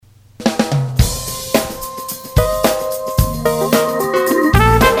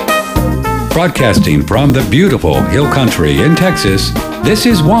Broadcasting from the beautiful Hill Country in Texas, this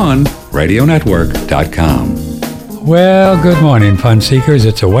is OneRadioNetwork.com. Well, good morning, fun seekers.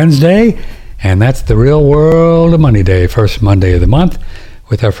 It's a Wednesday, and that's the Real World of Money Day, first Monday of the month,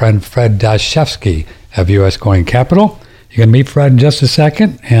 with our friend Fred Dashevsky of U.S. Coin Capital. You're going to meet Fred in just a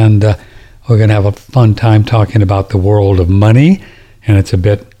second, and we're going to have a fun time talking about the world of money, and it's a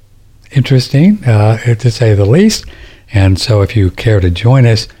bit interesting, to say the least. And so if you care to join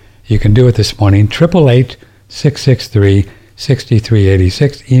us, you can do it this morning,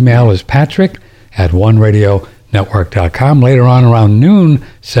 888-663-6386. Email is patrick@oneradionetwork.com. Later on around noon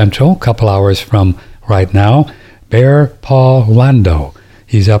Central, a couple hours from right now, Bear Paul Lando.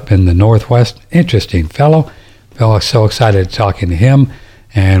 He's up in the Northwest. Interesting fellow. So excited talking to him.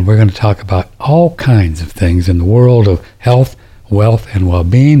 And we're going to talk about all kinds of things in the world of health, wealth, and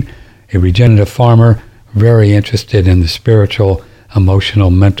well-being. A regenerative farmer, very interested in the spiritual, emotional,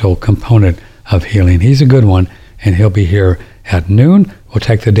 mental component of healing. He's a good one, and he'll be here at noon. We'll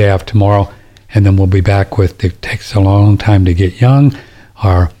take the day off tomorrow, and then we'll be back with It Takes a Long Time to Get Young,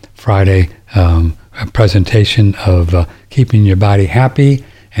 our Friday presentation of keeping your body happy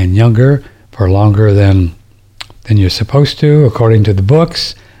and younger for longer than you're supposed to, according to the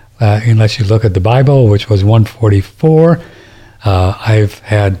books, unless you look at the Bible, which was 144. I've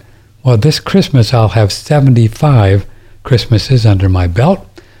had, this Christmas I'll have 75 Christmases under my belt.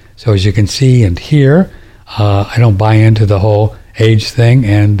 So as you can see and hear, I don't buy into the whole age thing,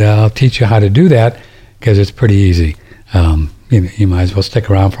 and I'll teach you how to do that because it's pretty easy. You might as well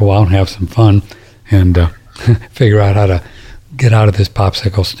stick around for a while and have some fun and figure out how to get out of this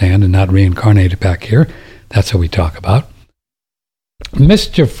popsicle stand and not reincarnate it back here. That's what we talk about.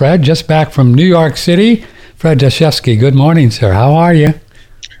 Mr. Fred, just back from New York City. Fred Dashevsky, good morning, sir. How are you?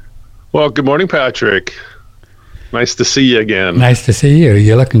 Well, good morning, Patrick. Nice to see you again. Nice to see you.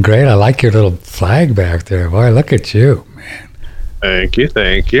 You're looking great. I like your little flag back there. Boy, look at you, man. Thank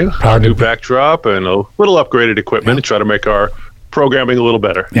you. Our new backdrop and a little upgraded equipment to try to make our programming a little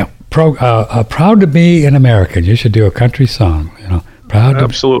better. Yeah, proud to be an American. You should do a country song.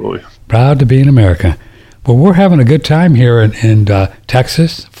 Absolutely. Proud to be an American. Well, we're having a good time here in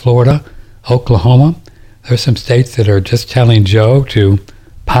Texas, Florida, Oklahoma. There's some states that are just telling Joe to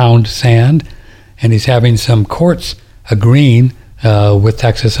pound sand, and he's having some courts agreeing with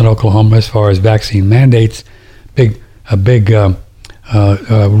Texas and Oklahoma as far as vaccine mandates. A big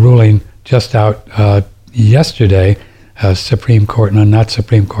ruling just out yesterday. Supreme Court, no, not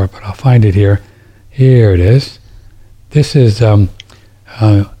Supreme Court, but I'll find it here. Here it is. This is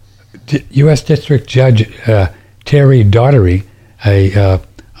U.S. District Judge Terry Daugherty, a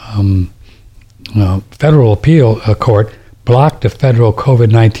federal appeal court, blocked a federal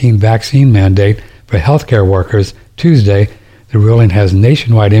COVID-19 vaccine mandate for healthcare workers Tuesday. The ruling has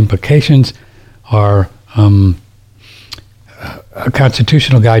nationwide implications. Our a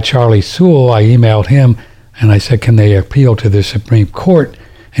constitutional guy, Charlie Sewell, I emailed him and I said, can they appeal to the Supreme Court?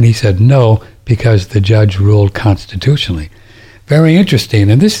 And he said no, because the judge ruled constitutionally. Very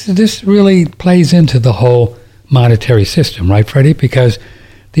interesting. And this really plays into the whole monetary system, right, Freddie? Because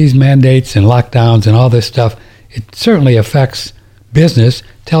these mandates and lockdowns and all this stuff, it certainly affects business.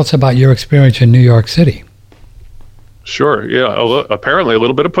 Tell us about your experience in New York City. Sure. Yeah. Apparently a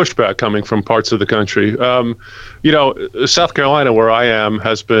little bit of pushback coming from parts of the country. South Carolina, where I am,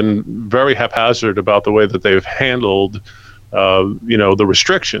 has been very haphazard about the way that they've handled, the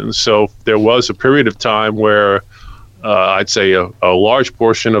restrictions. So there was a period of time where I'd say a large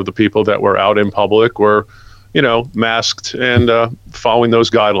portion of the people that were out in public were, masked and following those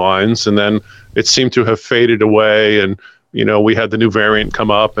guidelines. And then it seemed to have faded away. And we had the new variant come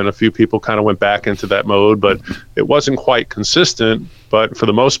up and a few people kind of went back into that mode, but it wasn't quite consistent. But for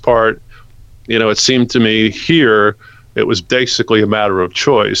the most part, it seemed to me here, it was basically a matter of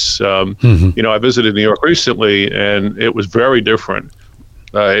choice. I visited New York recently and it was very different.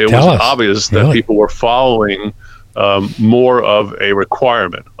 It was obvious that people were following more of a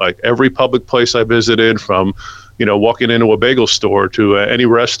requirement. Like every public place I visited, from, walking into a bagel store to any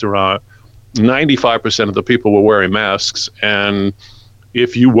restaurant, 95% of the people were wearing masks, and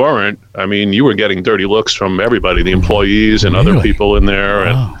if you weren't, you were getting dirty looks from everybody, the employees and other people in there.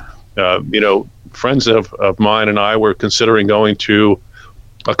 Wow. And, friends of mine and I were considering going to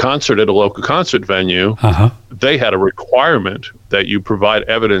a concert at a local concert venue. They had a requirement that you provide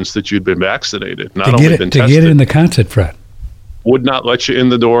evidence that you'd been vaccinated, not only been tested. To get in the concert, Fred. Would not let you in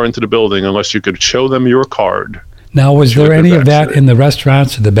the door into the building unless you could show them your card. Now, was there any of that in the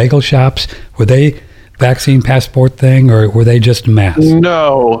restaurants or the bagel shops? Were they vaccine passport thing, or were they just masked?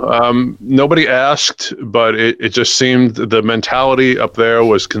 No, nobody asked, but it just seemed the mentality up there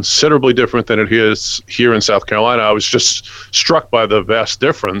was considerably different than it is here in South Carolina. I was just struck by the vast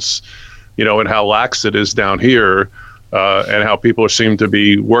difference, in how lax it is down here, and how people seem to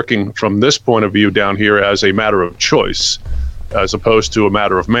be working from this point of view down here as a matter of choice, as opposed to a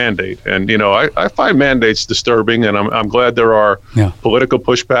matter of mandate. And, I find mandates disturbing, and I'm glad there are political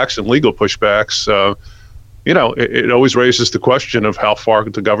pushbacks and legal pushbacks. It always raises the question of how far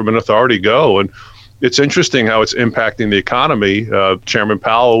the government authority go. And it's interesting how it's impacting the economy. Chairman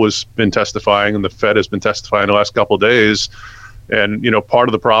Powell has been testifying, and the Fed has been testifying the last couple of days. And, part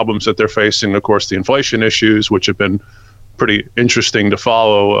of the problems that they're facing, of course, the inflation issues, which have been pretty interesting to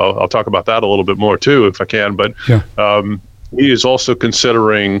follow. I'll talk about that a little bit more, too, if I can. But he is also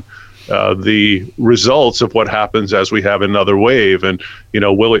considering the results of what happens as we have another wave. And,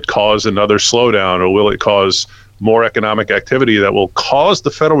 will it cause another slowdown, or will it cause more economic activity that will cause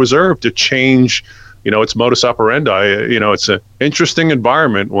the Federal Reserve to change, its modus operandi? It's an interesting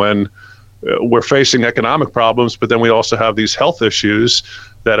environment when we're facing economic problems, but then we also have these health issues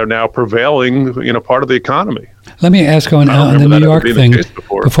that are now prevailing, part of the economy. Let me ask on the New York thing,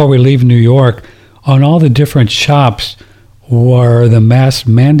 before we leave New York, on all the different shops, were the masks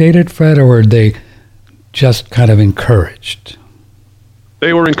mandated, Fred, or were they just kind of encouraged?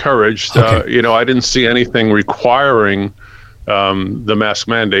 They were encouraged. Okay. I didn't see anything requiring the mask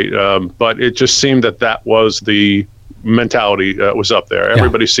mandate, but it just seemed that was the mentality that was up there.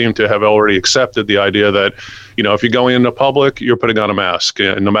 Everybody seemed to have already accepted the idea that, if you're going into public, you're putting on a mask,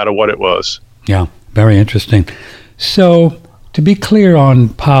 no matter what it was. Yeah, very interesting. So to be clear on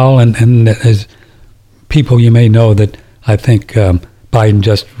Powell, and as people, you may know that I think Biden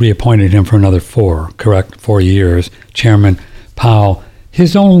just reappointed him for another 4 years, Chairman Powell.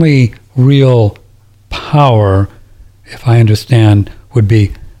 His only real power, if I understand, would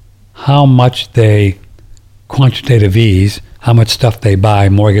be how much they quantitative ease, how much stuff they buy,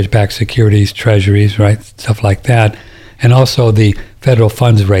 mortgage-backed securities, treasuries, right, stuff like that, and also the federal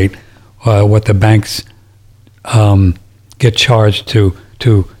funds rate, what the banks get charged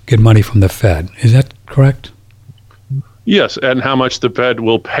to get money from the Fed. Is that correct? Yes, and how much the Fed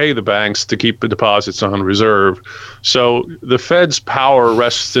will pay the banks to keep the deposits on reserve. So the Fed's power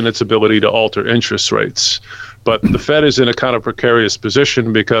rests in its ability to alter interest rates. But the Fed is in a kind of precarious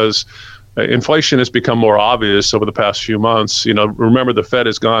position because inflation has become more obvious over the past few months. Remember, the Fed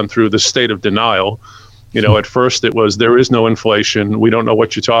has gone through the state of denial. At first it was, there is no inflation. We don't know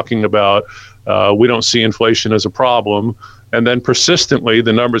what you're talking about. We don't see inflation as a problem. And then persistently,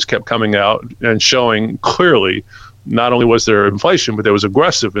 the numbers kept coming out and showing clearly not only was there inflation, but there was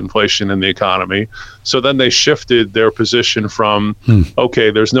aggressive inflation in the economy. So then they shifted their position from, okay,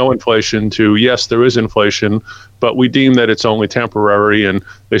 there's no inflation, to, yes, there is inflation, but we deem that it's only temporary. And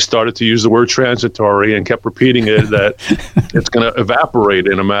they started to use the word transitory and kept repeating it, that it's going to evaporate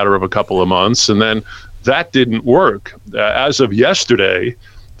in a matter of a couple of months. And then that didn't work. As of yesterday,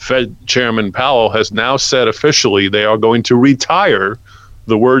 Fed Chairman Powell has now said officially they are going to retire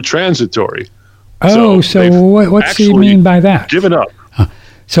the word transitory. Oh, so what's he mean by that? Given up.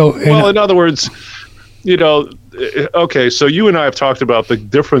 Well, in other words, okay, so you and I have talked about the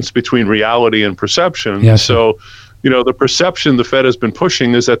difference between reality and perception. Yes. So, the perception the Fed has been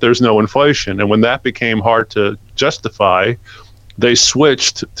pushing is that there's no inflation. And when that became hard to justify, they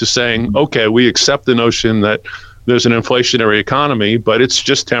switched to saying, okay, we accept the notion that there's an inflationary economy, but it's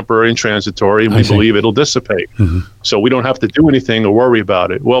just temporary and transitory, and we believe it'll dissipate. So we don't have to do anything or worry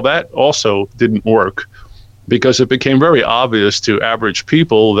about it. Well, that also didn't work, because it became very obvious to average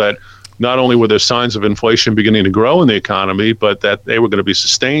people that not only were there signs of inflation beginning to grow in the economy, but that they were going to be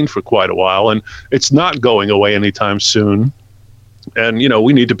sustained for quite a while. And it's not going away anytime soon. And,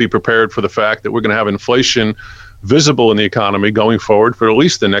 we need to be prepared for the fact that we're going to have inflation visible in the economy going forward for at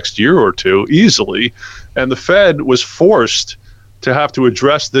least the next year or two, easily. And the Fed was forced to have to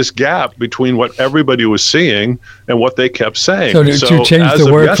address this gap between what everybody was seeing and what they kept saying. So to change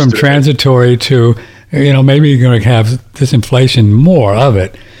the word from transitory to, maybe you're going to have this inflation, more of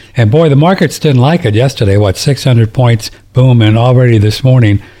it. And boy, the markets didn't like it yesterday. 600 points, boom, and already this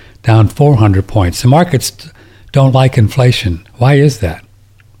morning down 400 points. The markets don't like inflation. Why is that?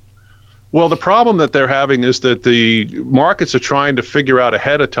 Well, the problem that they're having is that the markets are trying to figure out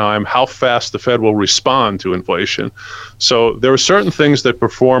ahead of time how fast the Fed will respond to inflation. So there are certain things that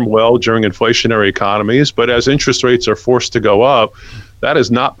perform well during inflationary economies, but as interest rates are forced to go up, that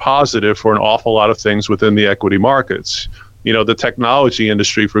is not positive for an awful lot of things within the equity markets. The technology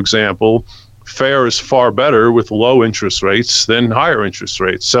industry, for example, fares far better with low interest rates than higher interest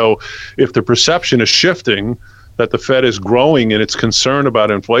rates. So if the perception is shifting that the Fed is growing in its concern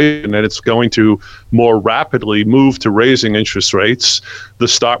about inflation and it's going to more rapidly move to raising interest rates, the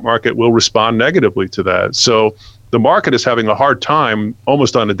stock market will respond negatively to that. So the market is having a hard time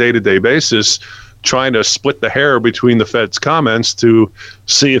almost on a day-to-day basis trying to split the hair between the Fed's comments to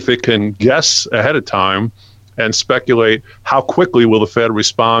see if it can guess ahead of time and speculate how quickly will the Fed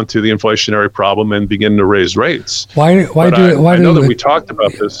respond to the inflationary problem and begin to raise rates. I know that we talked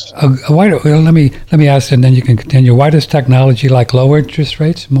about this. Let me ask, and then you can continue. Why does technology like lower interest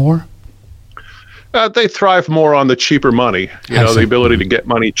rates more? They thrive more on the cheaper money, the ability to get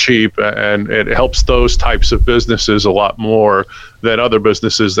money cheap, and it helps those types of businesses a lot more than other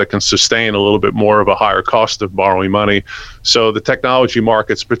businesses that can sustain a little bit more of a higher cost of borrowing money. So the technology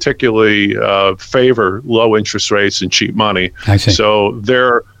markets particularly favor low interest rates and cheap money. I see. So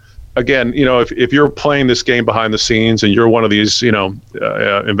they're, again, if you're playing this game behind the scenes and you're one of these,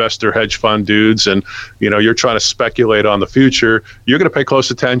 investor hedge fund dudes and, you're trying to speculate on the future, you're going to pay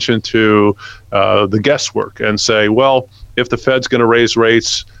close attention to the guesswork and say, well, if the Fed's going to raise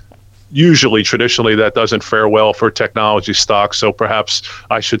rates, usually, traditionally, that doesn't fare well for technology stocks. So perhaps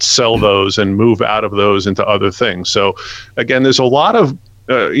I should sell those and move out of those into other things. So again, there's a lot of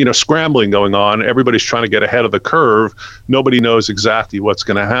scrambling going on. Everybody's trying to get ahead of the curve. Nobody knows exactly what's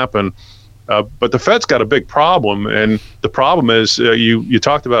going to happen. But the Fed's got a big problem. And the problem is, you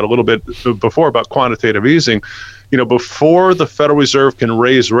talked about a little bit before about quantitative easing. Before the Federal Reserve can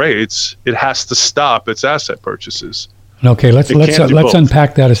raise rates, it has to stop its asset purchases. Okay, let's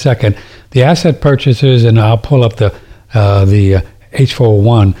unpack that a second. The asset purchases, and I'll pull up the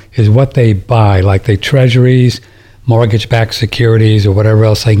H401, is what they buy, like the treasuries, mortgage-backed securities, or whatever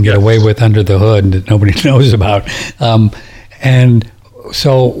else they can get away with under the hood that nobody knows about. And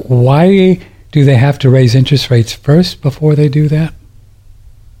so why do they have to raise interest rates first before they do that?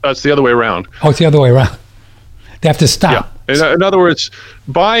 It's the other way around. Oh, it's the other way around. They have to stop. Yeah. In other words,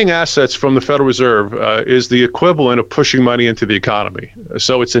 buying assets from the Federal Reserve is the equivalent of pushing money into the economy.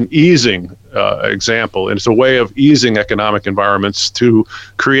 So it's an easing example, and it's a way of easing economic environments to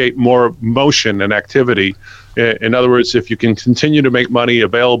create more motion and activity. In other words, if you can continue to make money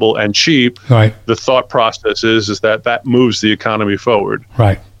available and cheap, right, the thought process is that moves the economy forward.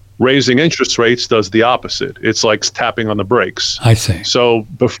 Right. Raising interest rates does the opposite. It's like tapping on the brakes. I see. So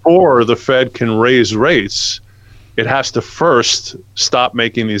before the Fed can raise rates, it has to first stop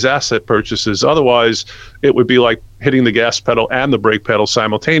making these asset purchases. Otherwise, it would be like hitting the gas pedal and the brake pedal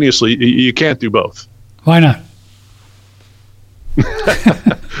simultaneously. You can't do both. Why not?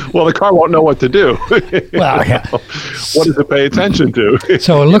 Well, the car won't know what to do. Well, yeah. What does it pay attention to?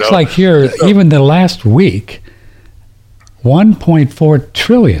 So it looks like here, even the last week, 1.4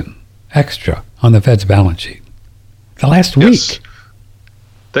 trillion extra on the Fed's balance sheet. The last week. Yes.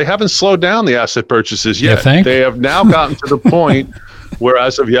 They haven't slowed down the asset purchases yet. You think? They have now gotten to the point where,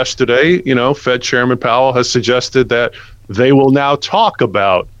 as of yesterday, Fed Chairman Powell has suggested that they will now talk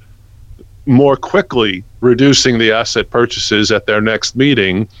about more quickly reducing the asset purchases at their next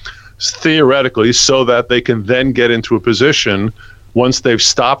meeting, theoretically, so that they can then get into a position, once they've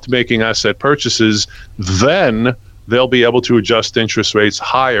stopped making asset purchases, then they'll be able to adjust interest rates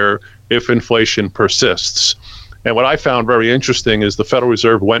higher if inflation persists. And what I found very interesting is the Federal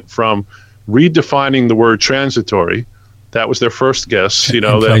Reserve went from redefining the word transitory. That was their first guess.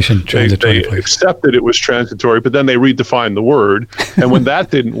 Inflation, they accepted it was transitory, but then they redefined the word. And when that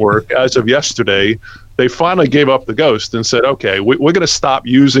didn't work, as of yesterday, they finally gave up the ghost and said, okay, we're going to stop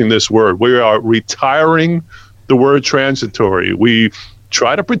using this word. We are retiring the word transitory. We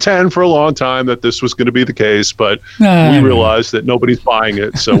try to pretend for a long time that this was going to be the case, but we realized that nobody's buying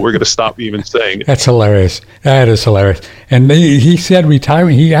it, so we're going to stop even saying it. That's hilarious. That is hilarious. And he said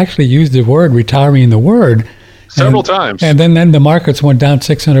retiring. He actually used the word retiring the word several times. And then the markets went down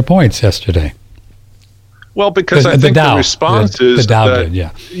 600 points yesterday. Well, because I think the response is the Dow did,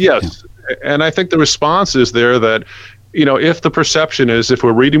 yeah. Yes, yeah. And I think the response is there that, if the perception is, if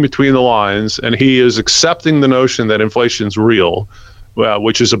we're reading between the lines, and he is accepting the notion that inflation's real,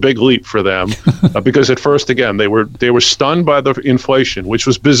 which is a big leap for them, because at first, again, they were stunned by the inflation, which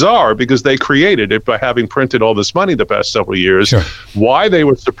was bizarre because they created it by having printed all this money the past several years. Sure. Why they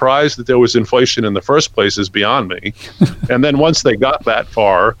were surprised that there was inflation in the first place is beyond me. And then once they got that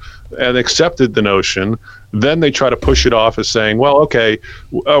far and accepted the notion, then they try to push it off as saying, well, okay,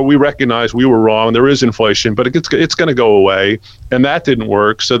 we recognize we were wrong. There is inflation, but it's going to go away. And that didn't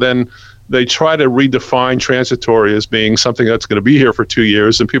work. So then they try to redefine transitory as being something that's going to be here for 2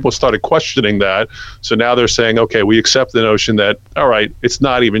 years, and people started questioning that. So now they're saying, okay, we accept the notion that, all right, it's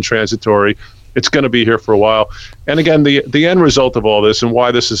not even transitory. It's going to be here for a while. And again, the end result of all this and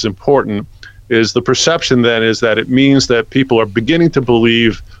why this is important is the perception then is that it means that people are beginning to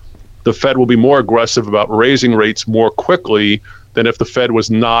believe the Fed will be more aggressive about raising rates more quickly than if the Fed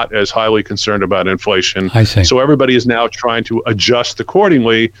was not as highly concerned about inflation. I see. So everybody is now trying to adjust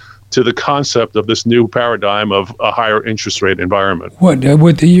accordingly to the concept of this new paradigm of a higher interest rate environment.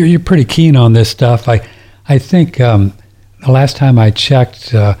 You're pretty keen on this stuff. I think the last time I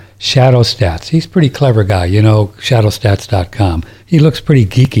checked Shadow Stats, he's a pretty clever guy, shadowstats.com. He looks pretty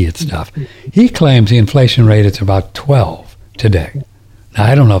geeky at stuff. He claims the inflation rate is about 12 today. Now,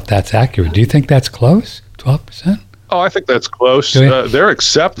 I don't know if that's accurate. Do you think that's close? 12%? Oh, I think that's close. They're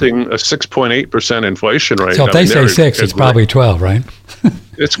accepting a 6.8% inflation rate. So if they say 6, it's probably 12, right?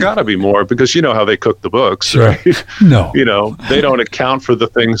 It's got to be more because you know how they cook the books, sure. Right? No. They don't account for the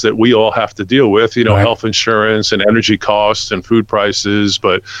things that we all have to deal with, right. Health insurance and energy costs and food prices.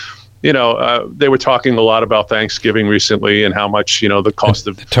 But, they were talking a lot about Thanksgiving recently and how much, the cost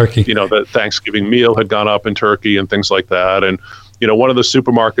of the turkey, the Thanksgiving meal had gone up in Turkey and things like that. And, one of the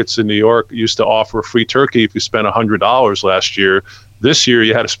supermarkets in New York used to offer free turkey if you spent $100 last year. This year,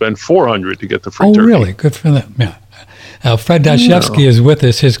 you had to spend $400 to get the free turkey. Oh, really? Good for them. Yeah. Fred Dashevsky is with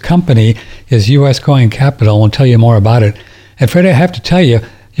us. His company is U.S. Coin Capital. We'll tell you more about it. And Fred, I have to tell you,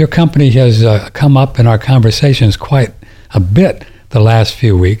 your company has come up in our conversations quite a bit the last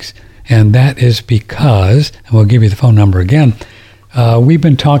few weeks. And that is because, and we'll give you the phone number again, we've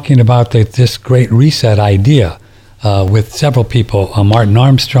been talking about this great reset idea with several people, Martin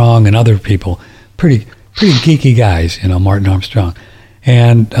Armstrong and other people, pretty geeky guys, Martin Armstrong,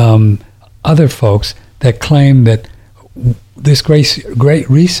 and other folks that claim that this great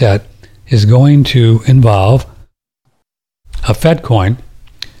reset is going to involve a Fed coin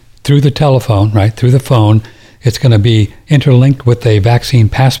through the telephone, right, through the phone. It's going to be interlinked with a vaccine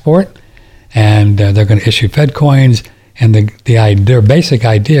passport, and they're going to issue Fed coins. And their basic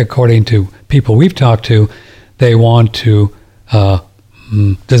idea, according to people we've talked to, they want to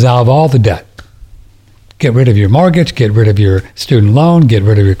dissolve all the debt. Get rid of your mortgage, get rid of your student loan, get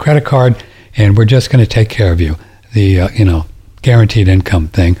rid of your credit card, and we're just going to take care of you. The guaranteed income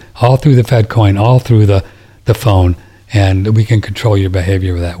thing, all through the Fed coin, all through the phone, and we can control your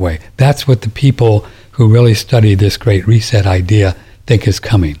behavior that way. That's what the people who really study this great reset idea think is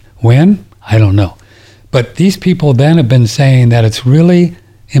coming. When? I don't know. But these people then have been saying that it's really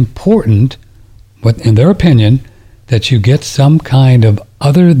important, in their opinion, that you get some kind of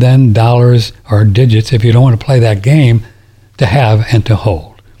other than dollars or digits, if you don't want to play that game, to have and to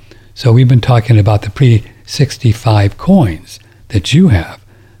hold. So we've been talking about the pre-65 coins that you have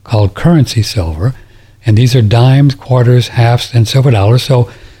called currency silver, and these are dimes, quarters, halves, and silver dollars.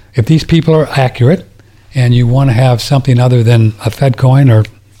 So if these people are accurate and you want to have something other than a Fed coin or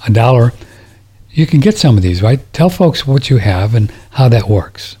a dollar, you can get some of these, right? Tell folks what you have and how that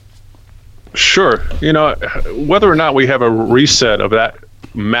works. Sure. Whether or not we have a reset of that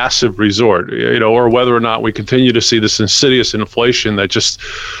massive resort, or whether or not we continue to see this insidious inflation that just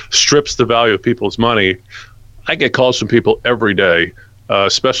strips the value of people's money, I get calls from people every day,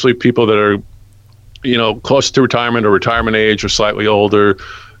 especially people that are, close to retirement or retirement age or slightly older,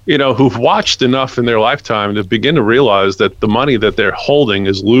 who've watched enough in their lifetime to begin to realize that the money that they're holding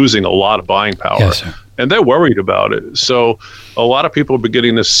is losing a lot of buying power. Yes, sir. And they're worried about it. So a lot of people are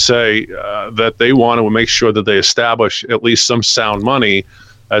beginning to say that they want to make sure that they establish at least some sound money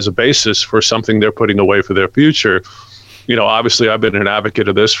as a basis for something they're putting away for their future. Obviously, I've been an advocate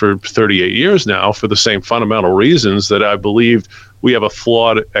of this for 38 years now for the same fundamental reasons that I believe we have a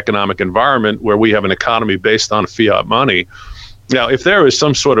flawed economic environment where we have an economy based on fiat money. Now, if there is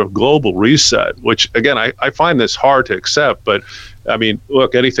some sort of global reset, which, again, I find this hard to accept, but,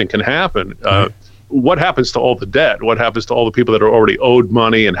 look, anything can happen. What happens to all the debt? What happens to all the people that are already owed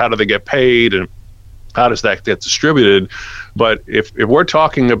money, and how do they get paid, and how does that get distributed? But if we're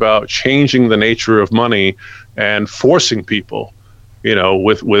talking about changing the nature of money and forcing people,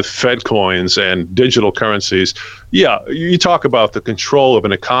 with Fed coins and digital currencies, you talk about the control of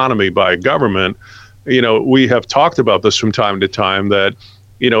an economy by government. We have talked about this from time to time that,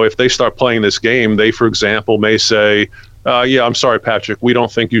 if they start playing this game, they, for example, may say, I'm sorry, Patrick, we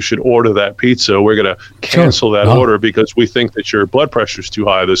don't think you should order that pizza. We're going to cancel that order because we think that your blood pressure is too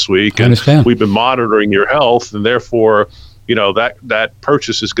high this week. And we've been monitoring your health, and therefore, that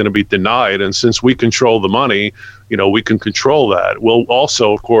purchase is going to be denied. And since we control the money, we can control that. We'll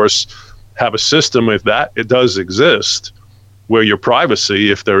also, of course, have a system, if that it does exist, where your privacy,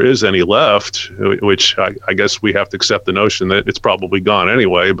 if there is any left, which I guess we have to accept the notion that it's probably gone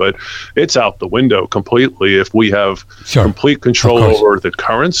anyway, but it's out the window completely if we have complete control over the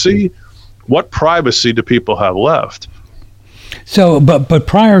currency. What privacy do people have left? So, but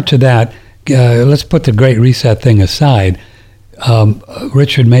prior to that, let's put the Great Reset thing aside.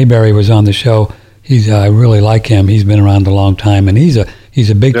 Richard Mayberry was on the show. I really like him. He's been around a long time, and he's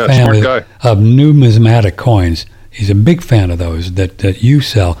a big fan of numismatic coins. He's a big fan of those that you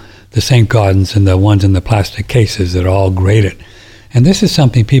sell, the St. Gaudens and the ones in the plastic cases that are all graded. And this is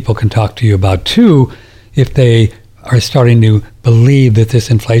something people can talk to you about, too, if they are starting to believe that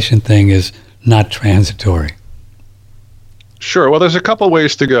this inflation thing is not transitory. Sure. Well, there's a couple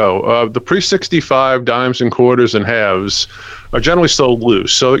ways to go. The pre-65 dimes and quarters and halves are generally sold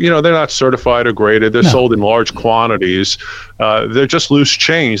loose. So, they're not certified or graded. They're sold in large quantities. They're just loose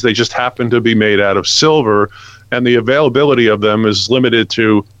change. They just happen to be made out of silver. And the availability of them is limited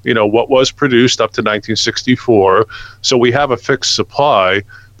to, what was produced up to 1964. So we have a fixed supply,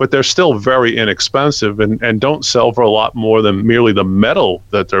 but they're still very inexpensive and don't sell for a lot more than merely the metal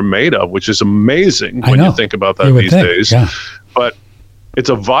that they're made of, which is amazing when you think about that these days. Yeah. But it's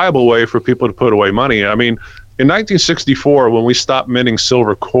a viable way for people to put away money. I mean, in 1964, when we stopped minting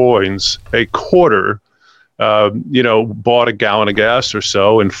silver coins, a quarter bought a gallon of gas or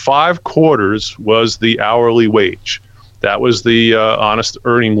so, and 5 quarters was the hourly wage. That was the honest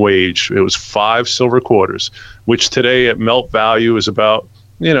earning wage. It was 5 silver quarters, which today at melt value is about,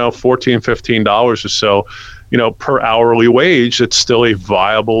 $14, $15 or so, per hourly wage. It's still a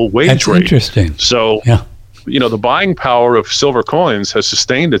viable wage rate. That's interesting. So, the buying power of silver coins has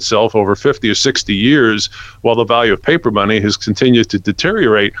sustained itself over 50 or 60 years, while the value of paper money has continued to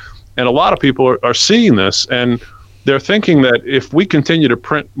deteriorate. And a lot of people are seeing this, and they're thinking that if we continue to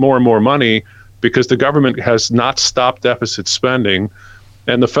print more and more money because the government has not stopped deficit spending,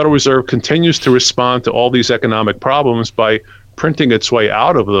 and the Federal Reserve continues to respond to all these economic problems by printing its way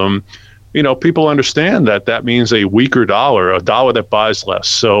out of them, people understand that means a weaker dollar, a dollar that buys less.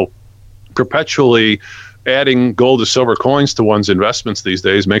 So perpetually adding gold to silver coins to one's investments these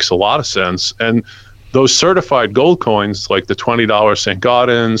days makes a lot of sense. And those certified gold coins, like the $20 St.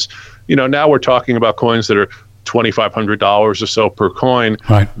 Gaudens, now we're talking about coins that are $2,500 or so per coin.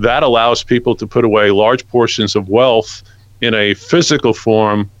 Right. That allows people to put away large portions of wealth in a physical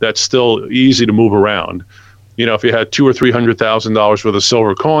form that's still easy to move around. If you had $200,000 or $300,000 worth of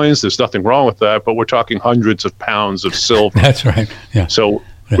silver coins, there's nothing wrong with that, but we're talking hundreds of pounds of silver. That's right. Yeah. So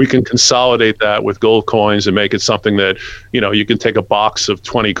we can consolidate that with gold coins and make it something that, you can take a box of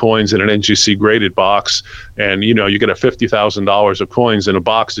 20 coins in an NGC graded box and, you get a $50,000 of coins in a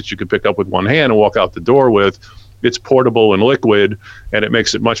box that you can pick up with one hand and walk out the door with. It's portable and liquid, and it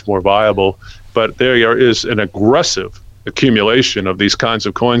makes it much more viable. But there is an aggressive accumulation of these kinds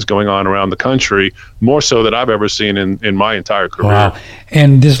of coins going on around the country, more so than I've ever seen in my entire career. Wow.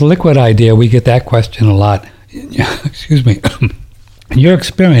 And this liquid idea, we get that question a lot. Excuse me. In your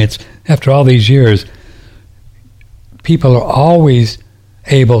experience, after all these years, people are always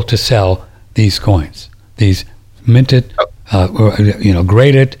able to sell these coins, these minted,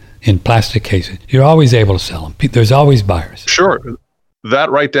 graded in plastic cases. You're always able to sell them. There's always buyers. Sure.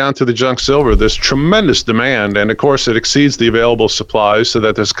 That right down to the junk silver. There's tremendous demand, and of course it exceeds the available supplies, so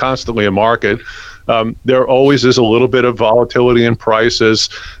that there's constantly a market. There always is a little bit of volatility in prices,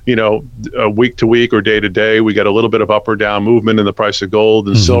 week to week or day to day. We get a little bit of up or down movement in the price of gold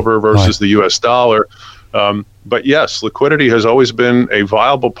and silver versus the US dollar. But yes, liquidity has always been a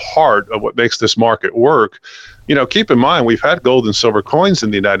viable part of what makes this market work. Keep in mind, we've had gold and silver coins in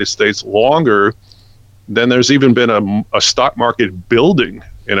the United States longer than there's even been a stock market building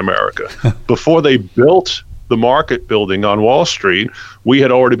in America. Before they built the market building on Wall Street, we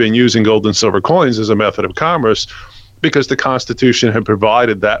had already been using gold and silver coins as a method of commerce because the Constitution had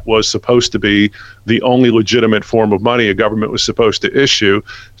provided that was supposed to be the only legitimate form of money a government was supposed to issue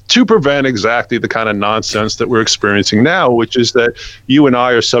to prevent exactly the kind of nonsense that we're experiencing now, which is that you and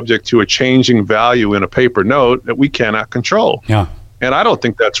I are subject to a changing value in a paper note that we cannot control. Yeah. And I don't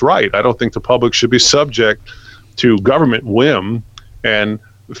think that's right. I don't think the public should be subject to government whim and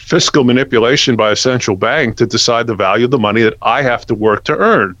fiscal manipulation by a central bank to decide the value of the money that I have to work to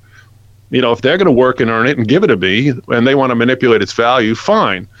earn. If they're going to work and earn it and give it to me and they want to manipulate its value,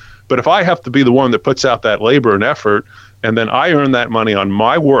 fine. But if I have to be the one that puts out that labor and effort, and then I earn that money on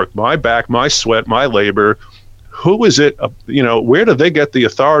my work, my back, my sweat, my labor, who is it, where do they get the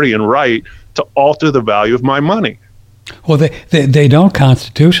authority and right to alter the value of my money? Well, they don't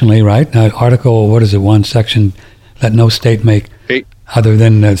constitutionally, right? Article, one section, let no state make, other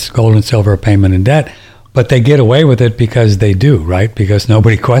than gold and silver payment and debt, But they get away with it because they do, right? Because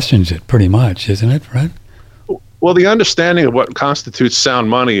nobody questions it, pretty much, isn't it, Fred? Well, the understanding of what constitutes sound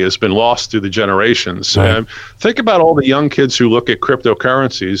money has been lost through the generations. Right. Think about all the young kids who look at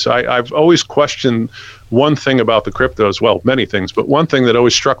cryptocurrencies. I've always questioned one thing about the cryptos, well, many things, but one thing that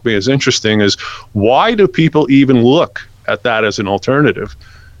always struck me as interesting is why do people even look at that as an alternative?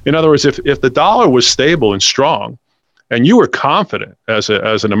 In other words, if the dollar was stable and strong, and you were confident as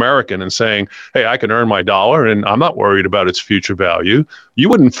an American in saying, hey, I can earn my dollar and I'm not worried about its future value, you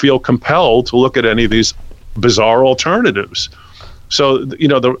wouldn't feel compelled to look at any of these bizarre alternatives. So,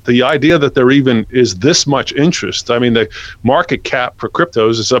 the idea that there even is this much interest, I mean, the market cap for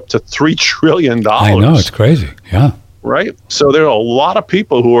cryptos is up to $3 trillion. I know, it's crazy. Yeah. Right? So there are a lot of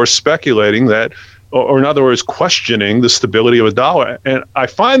people who are speculating that, or in other words, questioning the stability of a dollar. And I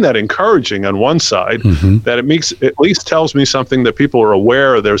find that encouraging on one side, that it at least tells me something that people are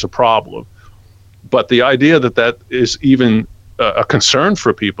aware there's a problem. But the idea that is even a concern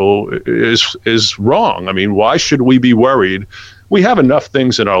for people is wrong. I mean, why should we be worried? We have enough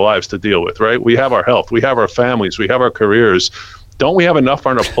things in our lives to deal with, right? We have our health, we have our families, we have our careers. Don't we have enough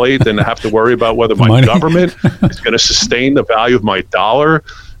on our plate than to have to worry about whether my government is going to sustain the value of my dollar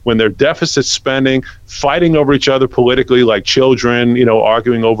when they're deficit spending, fighting over each other politically like children,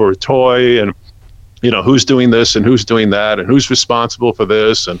 arguing over a toy and, who's doing this and who's doing that and who's responsible for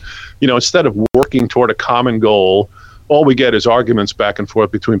this. And, instead of working toward a common goal, all we get is arguments back and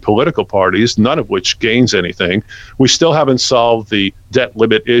forth between political parties, none of which gains anything. We still haven't solved the debt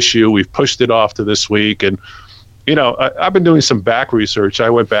limit issue. We've pushed it off to this week. And, I've been doing some back research. I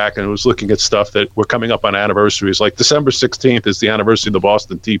went back and was looking at stuff that were coming up on anniversaries. Like December 16th is the anniversary of the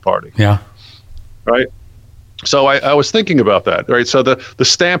Boston Tea Party. Yeah. Right? So I was thinking about that, right? So the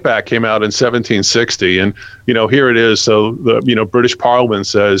Stamp Act came out in 1760, and here it is. So the British Parliament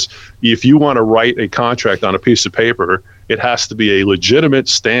says if you want to write a contract on a piece of paper, it has to be a legitimate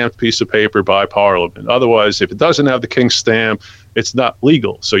stamped piece of paper by Parliament. Otherwise, if it doesn't have the King's stamp, it's not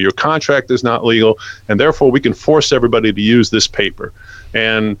legal. So your contract is not legal, and therefore we can force everybody to use this paper.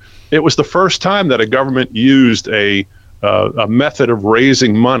 And it was the first time that a government used a method of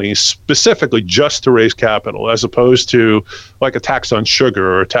raising money specifically just to raise capital, as opposed to like a tax on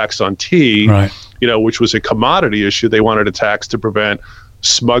sugar or a tax on tea, right, which was a commodity issue. They wanted a tax to prevent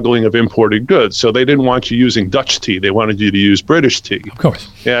smuggling of imported goods. So they didn't want you using Dutch tea. They wanted you to use British tea. Of course.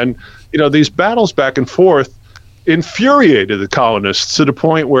 And, these battles back and forth infuriated the colonists to the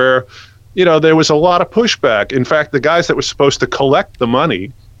point where, there was a lot of pushback. In fact, the guys that were supposed to collect the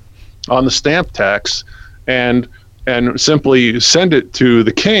money on the stamp tax and simply send it to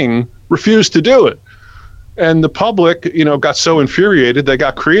the king refused to do it. And the public, got so infuriated, they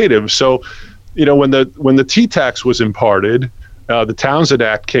got creative. So, when the tea tax was imparted, the Townshend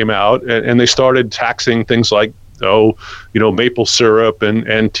Act came out and they started taxing things like, maple syrup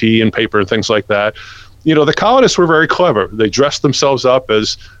and tea and paper and things like that. The colonists were very clever. They dressed themselves up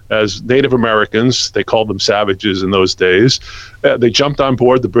as Native Americans. They called them savages in those days. They jumped on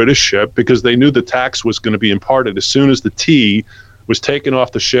board the British ship because they knew the tax was going to be imparted as soon as the tea was taken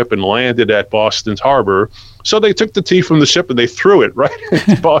off the ship and landed at Boston's harbor. So they took the tea from the ship and they threw it right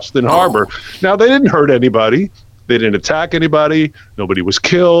into Boston Harbor. Now, they didn't hurt anybody. They didn't attack anybody. Nobody was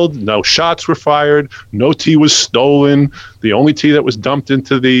killed. No shots were fired. No tea was stolen. The only tea that was dumped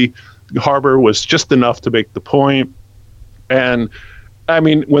into the harbor was just enough to make the point. And I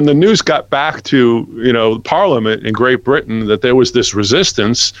mean, when the news got back to, Parliament in Great Britain that there was this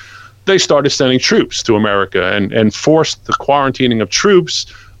resistance, they started sending troops to America and forced the quarantining of troops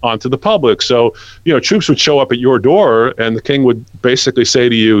onto the public. So, troops would show up at your door and the king would basically say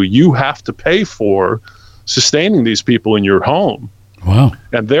to you, you have to pay for sustaining these people in your home. Wow.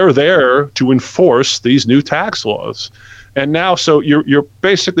 And they're there to enforce these new tax laws. And now, so you're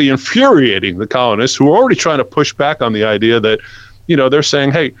basically infuriating the colonists who are already trying to push back on the idea that, they're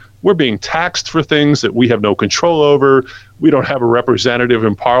saying, hey, we're being taxed for things that we have no control over. We don't have a representative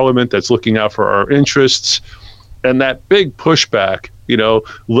in Parliament that's looking out for our interests. And that big pushback,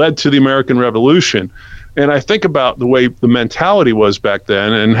 led to the American Revolution. And I think about the way the mentality was back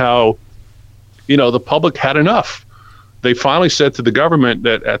then and how, the public had enough. They finally said to the government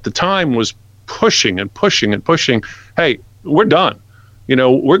that at the time was pushing and pushing and pushing, hey, we're done.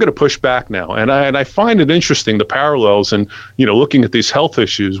 We're going to push back now. And I find it interesting, the parallels and, looking at these health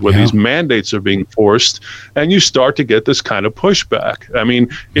issues where these mandates are being forced and you start to get this kind of pushback. I mean,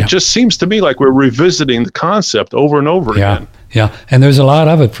 it just seems to me like we're revisiting the concept over and over again. Yeah. And there's a lot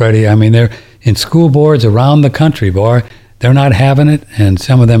of it, Freddie. I mean, they're in school boards around the country, boy, they're not having it. And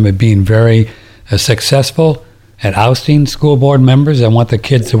some of them are being very successful. at ousting school board members that want the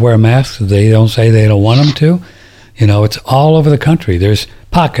kids to wear masks. They don't say they don't want them to. It's all over the country. There's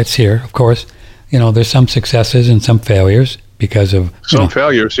pockets here, of course. There's some successes and some failures because of some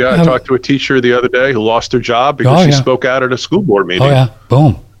failures. Yeah, I talked to a teacher the other day who lost her job because she spoke out at a school board meeting. Oh yeah,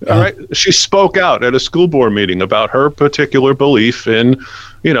 boom. All right, she spoke out at a school board meeting about her particular belief in,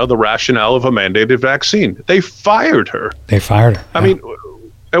 the rationale of a mandated vaccine. They fired her. I mean,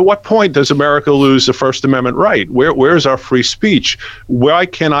 at what point does America lose the First Amendment right? Where's our free speech? Why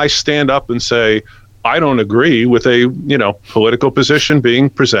can I stand up and say, I don't agree with a, political position being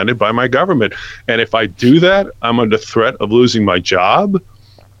presented by my government? And if I do that, I'm under threat of losing my job.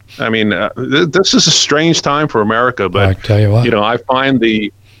 I mean, this is a strange time for America, but I tell you what, I find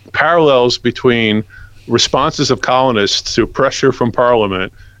the parallels between responses of colonists to pressure from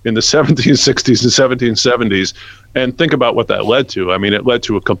Parliament in the 1760s and 1770s, and think about what that led to. I mean, it led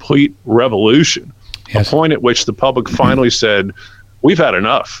to a complete revolution, a point at which the public finally said, we've had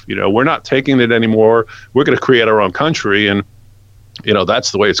enough. We're not taking it anymore. We're going to create our own country, and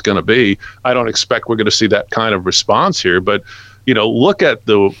that's the way it's going to be. I don't expect we're going to see that kind of response here, but look at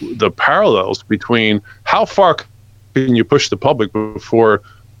the parallels between how far can you push the public before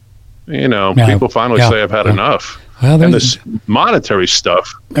people finally say I've had enough. Well, and this monetary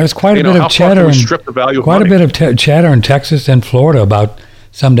stuff. There's quite a bit of chatter. Strip the value of quite money? A bit of chatter in Texas and Florida about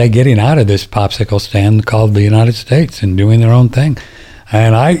someday getting out of this popsicle stand called the United States and doing their own thing.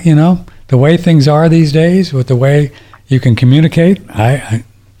 And the way things are these days, with the way you can communicate, I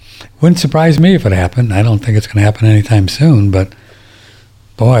wouldn't surprise me if it happened. I don't think it's going to happen anytime soon, but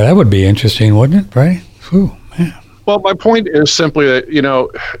boy, that would be interesting, wouldn't it, Brady? Whew, man. Well, my point is simply that,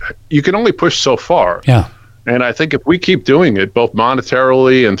 you can only push so far. Yeah. And I think if we keep doing it, both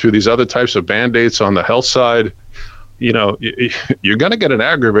monetarily and through these other types of band-aids on the health side, you're going to get an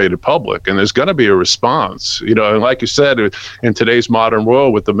aggravated public, and there's going to be a response. And like you said, in today's modern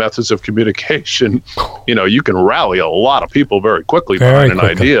world with the methods of communication, you can rally a lot of people very quickly behind an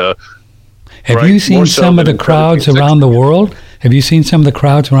idea. Have you seen some of the crowds around the world? Have you seen some of the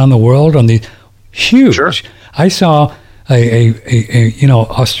crowds around the world on the huge? Sure. I saw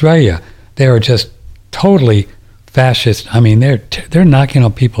Australia. They are just totally fascist. I mean, they're knocking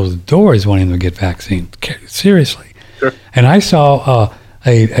on people's doors wanting to get vaccines. Seriously. Sure. And I saw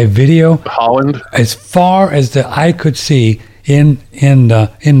a video. Holland. As far as the eye could see in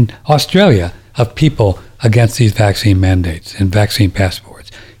Australia of people against these vaccine mandates and vaccine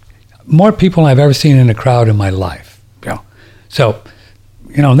passports. More people I've ever seen in a crowd in my life. So,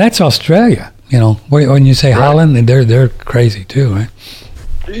 that's Australia. When you say Holland, they're crazy too, right?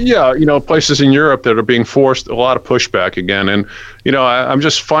 Yeah, places in Europe that are being forced a lot of pushback again. And, I'm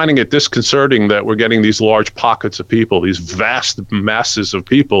just finding it disconcerting that we're getting these large pockets of people, these vast masses of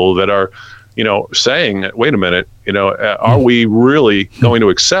people that are, saying, wait a minute, are we really going to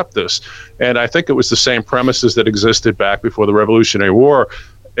accept this? And I think it was the same premises that existed back before the Revolutionary War.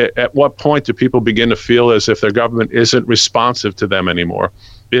 At what point do people begin to feel as if their government isn't responsive to them anymore?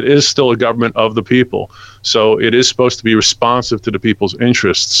 It is still a government of the people. So it is supposed to be responsive to the people's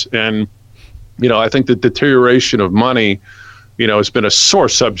interests. And, I think the deterioration of money, has been a sore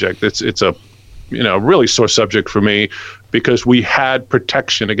subject. It's a, really sore subject for me, because we had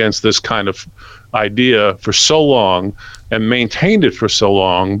protection against this kind of idea for so long and maintained it for so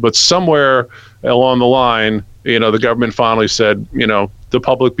long. But somewhere along the line, the government finally said, the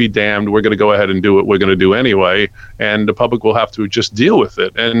public be damned, we're going to go ahead and do what we're going to do anyway, and the public will have to just deal with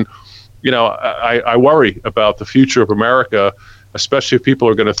it. And, I worry about the future of America, especially if people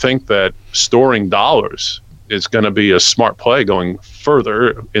are going to think that storing dollars is going to be a smart play going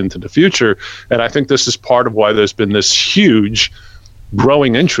further into the future. And I think this is part of why there's been this huge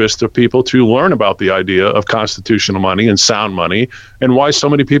growing interest of people to learn about the idea of constitutional money and sound money, and why so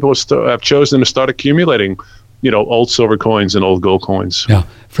many people have chosen to start accumulating old silver coins and old gold coins. Yeah.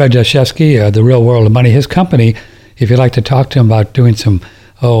 Fred Jashevsky, The Real World of Money, his company, if you'd like to talk to him about doing some,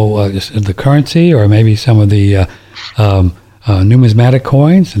 the currency or maybe some of the numismatic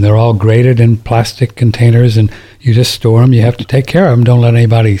coins, and they're all graded in plastic containers, and you just store them. You have to take care of them. Don't let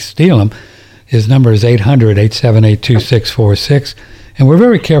anybody steal them. His number is 800-878-2646. And we're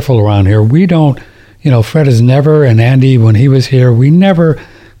very careful around here. We don't, Fred has never, and Andy, when he was here, we never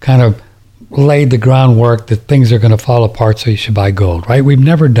kind of laid the groundwork that things are going to fall apart, so you should buy gold, right? We've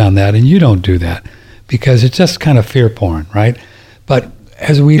never done that, and you don't do that, because it's just kind of fear porn, right? But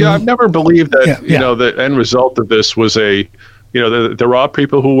as we... Yeah, I've never believed that, the end result of this was a there are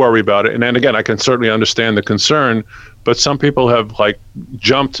people who worry about it. And then again, I can certainly understand the concern, but some people have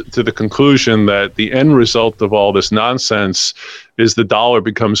jumped to the conclusion that the end result of all this nonsense is the dollar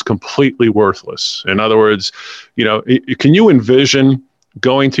becomes completely worthless. In other words, can you envision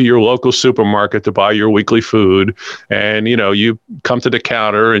going to your local supermarket to buy your weekly food, and you come to the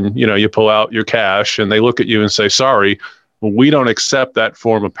counter and you pull out your cash and they look at you and say, sorry, we don't accept that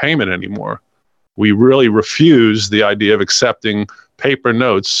form of payment anymore. We really refuse the idea of accepting paper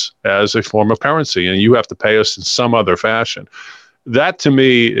notes as a form of currency, and you have to pay us in some other fashion. That to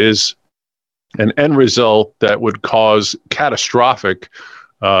me is an end result that would cause catastrophic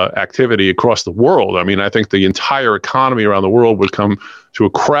activity across the world. I mean, I think the entire economy around the world would come to a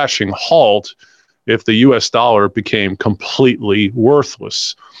crashing halt if the US dollar became completely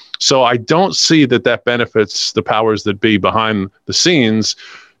worthless. So I don't see that benefits the powers that be behind the scenes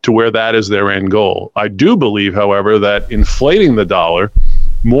to where that is their end goal. I do believe, however, that inflating the dollar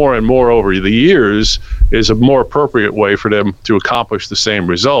more and more over the years is a more appropriate way for them to accomplish the same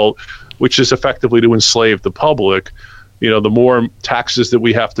result, which is effectively to enslave the public. The more taxes that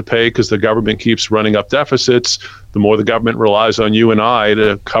we have to pay because the government keeps running up deficits, the more the government relies on you and I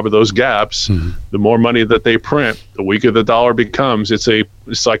to cover those gaps. Mm-hmm. The more money that they print, the weaker the dollar becomes. It's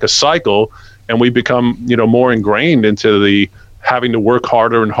like a cycle, and we become more ingrained into the having to work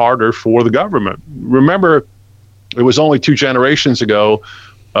harder and harder for the government. Remember, it was only 2 generations ago,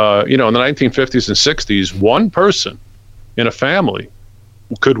 in the 1950s and 60s, one person in a family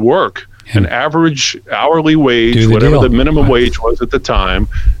could work an average hourly wage, whatever the minimum wage was at the time,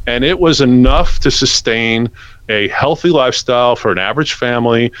 and it was enough to sustain a healthy lifestyle for an average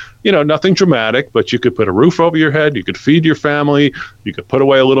family. Nothing dramatic, but you could put a roof over your head, you could feed your family, you could put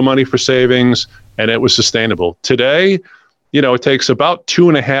away a little money for savings, and it was sustainable. Today, it takes about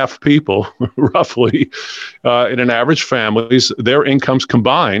 2.5 people, roughly, in an average family's, their incomes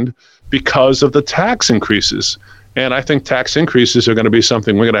combined because of the tax increases. And I think tax increases are going to be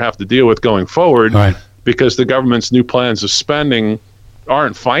something we're going to have to deal with going forward, right, because the government's new plans of spending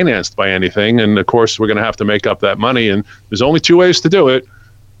aren't financed by anything. And of course, we're going to have to make up that money. And there's only 2 ways to do it.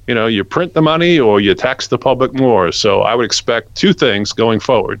 You print the money or you tax the public more. So I would expect 2 things going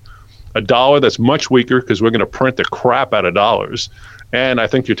forward. A dollar that's much weaker because we're going to print the crap out of dollars. And I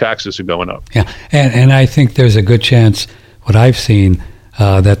think your taxes are going up. Yeah. And I think there's a good chance, what I've seen,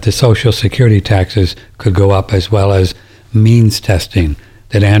 that the Social Security taxes could go up, as well as means testing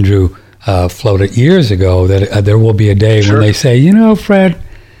that Andrew floated years ago, that there will be a day when they say, Fred,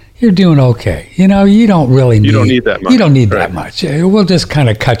 you're doing okay. You don't really need, you don't need that much. You don't need that much. We'll just kind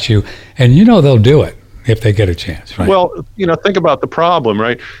of cut you. And they'll do it if they get a chance, right? Well, think about the problem,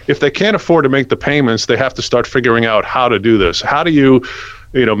 right? If they can't afford to make the payments, they have to start figuring out how to do this. How do you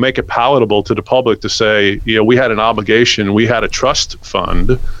make it palatable to the public to say, we had an obligation, we had a trust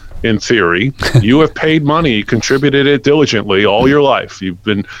fund, in theory. You have paid money, contributed it diligently all your life. You've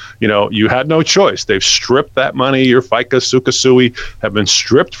been, you had no choice. They've stripped that money. Your FICA, SUCA, SUI have been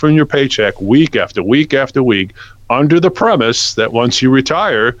stripped from your paycheck week after week after week, under the premise that once you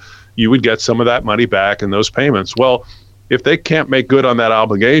retire, you would get some of that money back in those payments. Well, if they can't make good on that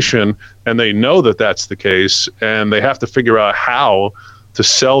obligation, and they know that that's the case, and they have to figure out how to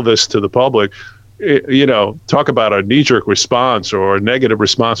sell this to the public, talk about a knee-jerk response or a negative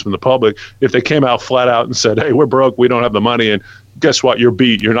response from the public. If they came out flat out and said, hey, we're broke, we don't have the money, and guess what, you're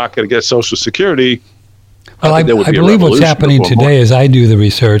beat, you're not going to get Social Security. Well, I believe what's happening today, as I do the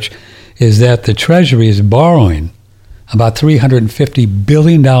research, is that the Treasury is borrowing about $350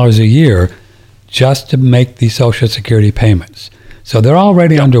 billion a year just to make these Social Security payments. So they're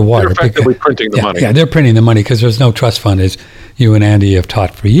already underwater. They're effectively printing the money. Yeah, they're printing the money because there's no trust fund, as you and Andy have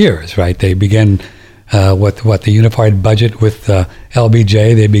taught for years, right? They began with the unified budget with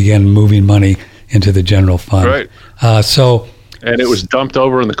LBJ. They began moving money into the general fund. Right. And it was dumped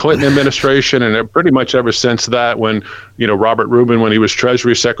over in the Clinton administration, and pretty much ever since that, when Robert Rubin, when he was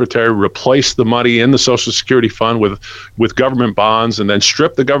Treasury Secretary, replaced the money in the Social Security fund with government bonds, and then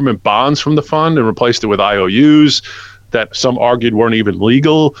stripped the government bonds from the fund and replaced it with IOUs that some argued weren't even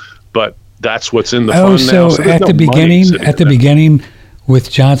legal, but that's what's in the fund now. So at the beginning with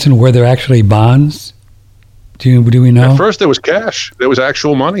Johnson, were there actually bonds? Do we know? At first, there was cash. There was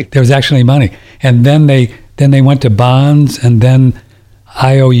actual money. There was actually money, and then they went to bonds, and then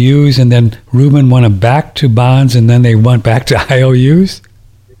IOUs, and then Rubin went back to bonds, and then they went back to IOUs.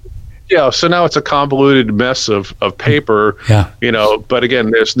 Yeah, so now it's a convoluted mess of paper, but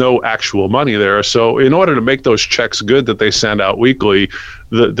again, there's no actual money there. So in order to make those checks good that they send out weekly,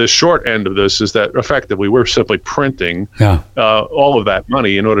 the short end of this is that effectively we're simply printing all of that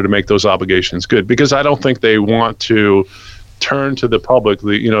money in order to make those obligations good, because I don't think they want to turn to the public,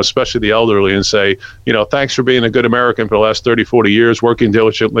 especially the elderly, and say, thanks for being a good American for the last 30, 40 years, working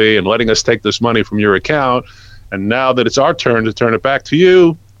diligently and letting us take this money from your account. And now that it's our turn to turn it back to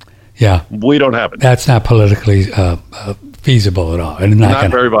you, we don't have it. That's not politically feasible at all. And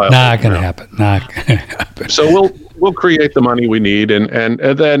not very viable. Not going to happen. Not going to happen. So we'll create the money we need, and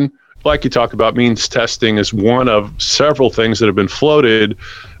then, like you talk about, means testing is one of several things that have been floated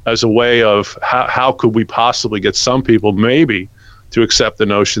as a way of how could we possibly get some people maybe to accept the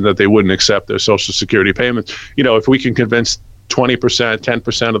notion that they wouldn't accept their Social Security payments. If we can convince 20%,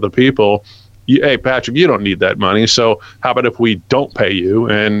 10% of the people, hey, Patrick, you don't need that money. So how about if we don't pay you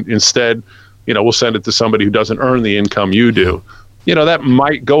and instead, we'll send it to somebody who doesn't earn the income you do. That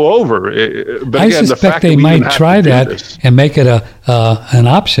might go over. But again, I suspect they might try that and make it an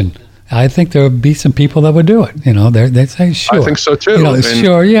option. I think there would be some people that would do it. They'd say, sure. I think so too.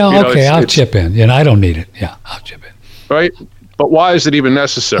 Sure, okay, I'll chip in. I don't need it. Yeah, I'll chip in. Right? But why is it even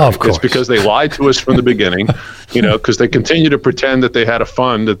necessary? Of course. It's because they lied to us from the beginning, because they continue to pretend that they had a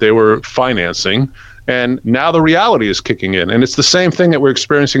fund that they were financing. And now the reality is kicking in. And it's the same thing that we're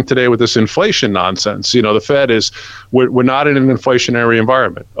experiencing today with this inflation nonsense. The Fed we're not in an inflationary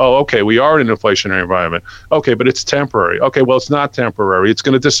environment. Oh, okay, we are in an inflationary environment. Okay, but it's temporary. Okay, well, it's not temporary. It's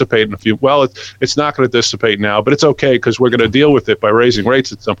going to dissipate in a few. Well, it's not going to dissipate now, but it's okay because we're going to deal with it by raising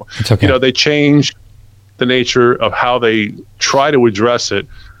rates at some point. It's okay. They change the nature of how they try to address it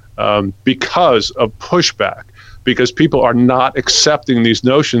because of pushback. Because people are not accepting these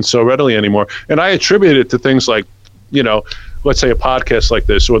notions so readily anymore. And I attribute it to things like, let's say a podcast like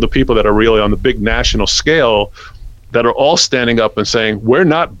this, or the people that are really on the big national scale that are all standing up and saying, we're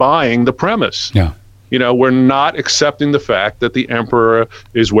not buying the premise. Yeah. We're not accepting the fact that the emperor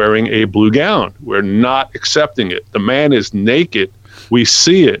is wearing a blue gown. We're not accepting it. The man is naked. We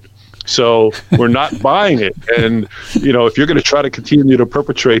see it. So we're not buying it. And, if you're going to try to continue to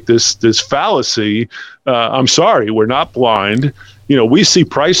perpetrate this fallacy, I'm sorry, we're not blind. We see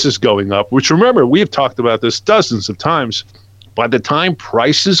prices going up, which, remember, we have talked about this dozens of times. By the time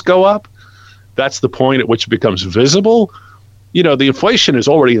prices go up, that's the point at which it becomes visible. The inflation is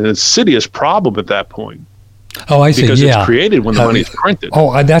already an insidious problem at that point. Oh, I see. Because it's created when the money's printed.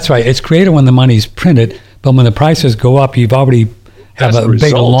 Oh, that's right. It's created when the money's printed, but when the prices go up, you've already have a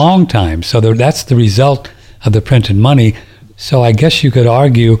big long time. So that's the result of the printed money. So I guess you could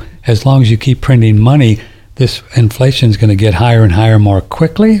argue, as long as you keep printing money, this inflation is going to get higher and higher more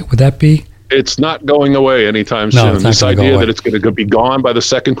quickly. Would that be? It's not going away anytime soon. This idea that it's going to be gone by the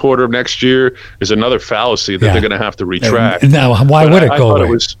second quarter of next year is another fallacy that they're going to have to retract. Now, why would it go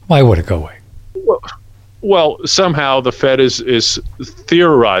away? Why would it go away? Well, somehow the Fed is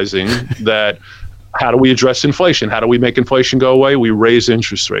theorizing that how do we address inflation? How do we make inflation go away? We raise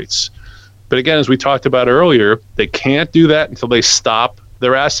interest rates. But again, as we talked about earlier, they can't do that until they stop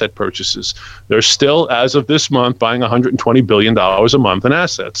their asset purchases. They're still, as of this month, buying $120 billion a month in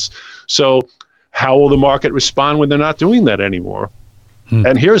assets. So how will the market respond when they're not doing that anymore?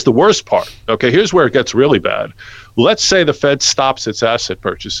 And here's the worst part. Okay, here's where it gets really bad. Let's say the Fed stops its asset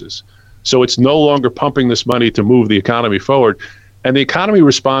purchases. So it's no longer pumping this money to move the economy forward. And the economy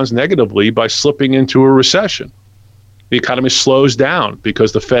responds negatively by slipping into a recession. The economy slows down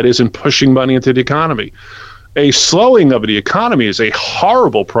because the Fed isn't pushing money into the economy. A slowing of the economy is a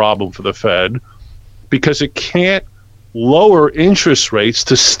horrible problem for the Fed because it can't lower interest rates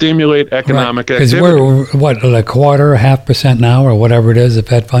to stimulate economic activity. Because we're, a quarter, 0.5% now, or whatever it is, the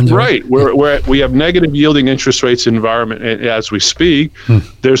Fed funds rate? Right. We have negative yielding interest rates environment as we speak.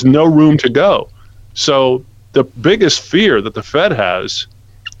 There's no room to go. So the biggest fear that the Fed has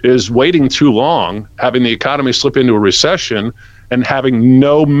is waiting too long, having the economy slip into a recession, and having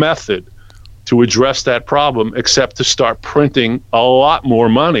no method to address that problem except to start printing a lot more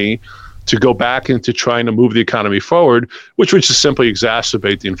money to go back into trying to move the economy forward, which would just simply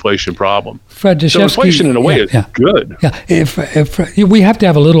exacerbate the inflation problem. Fred Daszewski, so inflation, in a way, is good. Yeah, if we have to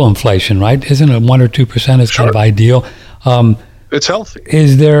have a little inflation, right? Isn't it 1 or 2% is kind of ideal? It's healthy.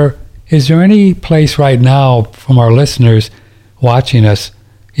 Is there any place right now from our listeners watching us,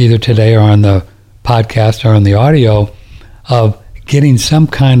 either today or on the podcast or on the audio, of getting some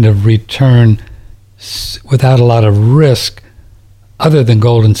kind of return without a lot of risk other than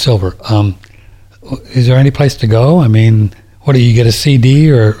gold and silver? Is there any place to go? I mean, what do you get, a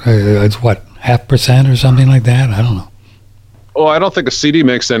CD or it's 0.5% or something like that? I don't know. Well, I don't think a CD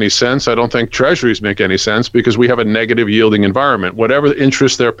makes any sense. I don't think treasuries make any sense because we have a negative yielding environment. Whatever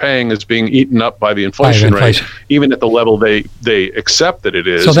interest they're paying is being eaten up by the inflation rate, even at the level they accept that it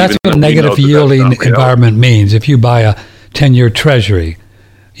is. So that's what a negative yielding environment means. If you buy a 10-year treasury,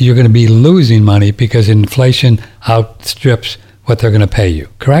 you're going to be losing money because inflation outstrips what they're going to pay you,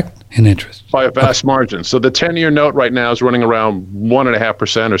 correct? In interest. By a vast margin. So the 10-year note right now is running around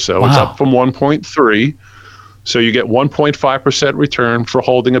 1.5% or so. Wow. It's up from 1.3. So you get 1.5% return for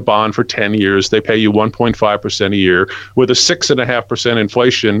holding a bond for 10 years. They pay you 1.5% a year with a 6.5%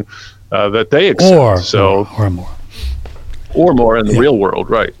 inflation that they accept. Or more in the real world,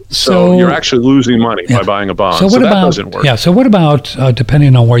 right? So you're actually losing money by buying a bond. So that doesn't work. Yeah. So what about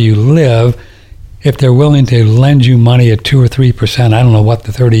depending on where you live, if they're willing to lend you money at 2 or 3%? I don't know what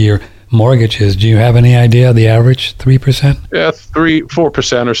the 30-year mortgage is. Do you have any idea? The average 3%? Yeah,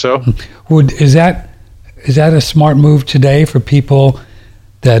 4% or so. Is that a smart move today for people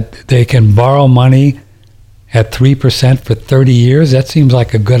that they can borrow money at 3% for 30 years? That seems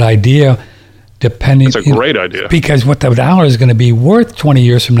like a good idea. It's a great idea. Because what the dollar is going to be worth 20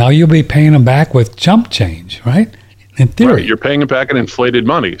 years from now, you'll be paying them back with chump change, right? In theory. Right, you're paying it back in inflated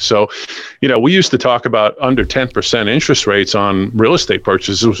money. So, we used to talk about under 10% interest rates on real estate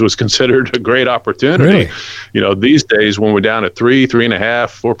purchases was considered a great opportunity. Really? These days when we're down at 3.5%,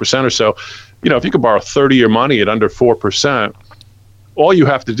 4% or so, if you could borrow 30-year money at under 4%, all you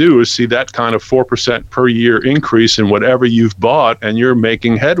have to do is see that kind of 4% per year increase in whatever you've bought, and you're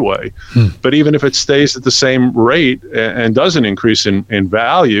making headway. But even if it stays at the same rate and doesn't increase in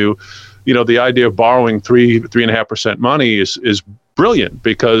value, the idea of borrowing 3.5% money is brilliant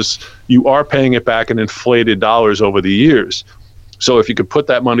because you are paying it back in inflated dollars over the years. So if you could put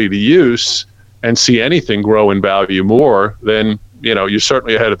that money to use and see anything grow in value more, then you're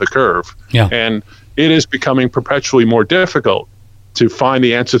certainly ahead of the curve. Yeah. And it is becoming perpetually more difficult to find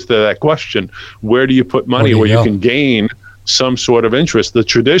the answer to that question. Where do you put money where you can gain some sort of interest? The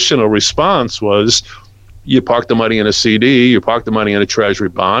traditional response was you park the money in a CD, you park the money in a treasury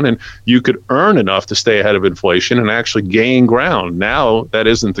bond, and you could earn enough to stay ahead of inflation and actually gain ground. Now that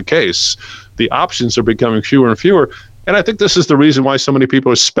isn't the case. The options are becoming fewer and fewer. And I think this is the reason why so many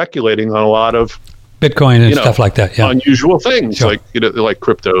people are speculating on a lot of Bitcoin and stuff like that. Yeah. Unusual things like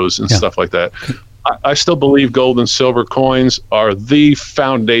cryptos and stuff like that. I still believe gold and silver coins are the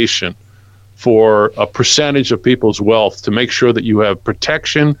foundation for a percentage of people's wealth to make sure that you have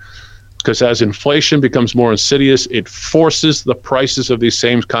protection, because as inflation becomes more insidious, it forces the prices of these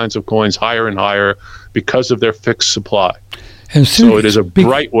same kinds of coins higher and higher because of their fixed supply. And so it is a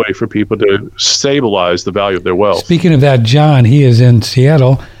bright way for people to stabilize the value of their wealth. Speaking of that, John, he is in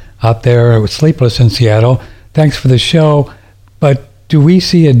Seattle, out there sleepless in Seattle. Thanks for the show. But do we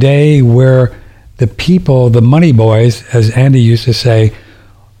see a day where the people, the money boys, as Andy used to say,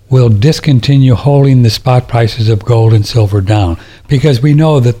 will discontinue holding the spot prices of gold and silver down? Because we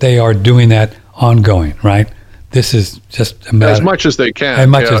know that they are doing that ongoing, right? This is just a matter. As much as they can. As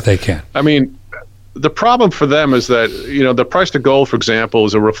much as they can. I mean, the problem for them is that, the price of gold, for example,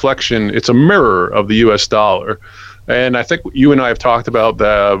 is a reflection, it's a mirror of the U.S. dollar. And I think you and I have talked about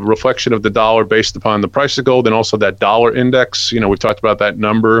the reflection of the dollar based upon the price of gold and also that dollar index. We've talked about that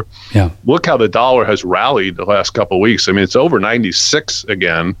number. Yeah. Look how the dollar has rallied the last couple of weeks. I mean, it's over 96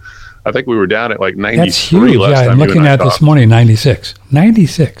 again. I think we were down at like 93 That's huge. last time. I'm looking at this morning, 96.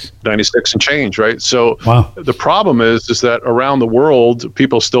 96 and change, right? So wow. The problem is that around the world,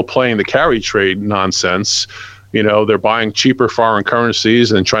 people are still playing the carry trade nonsense. They're buying cheaper foreign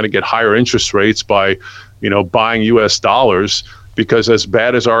currencies and trying to get higher interest rates by buying U.S. dollars, because as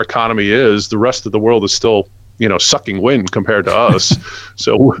bad as our economy is, the rest of the world is still, sucking wind compared to us.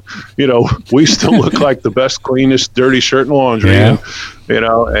 So, we still look like the best, cleanest, dirty shirt in laundry. Yeah.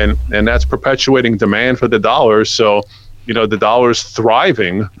 And that's perpetuating demand for the dollar. So, the dollar's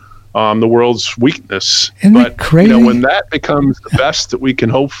thriving on the world's weakness. Isn't that crazy? When that becomes the best that we can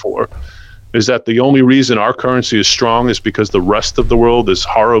hope for, is that the only reason our currency is strong is because the rest of the world is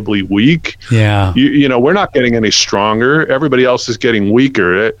horribly weak. Yeah. We're not getting any stronger. Everybody else is getting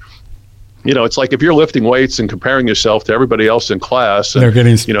weaker. It's like if you're lifting weights and comparing yourself to everybody else in class, and, they're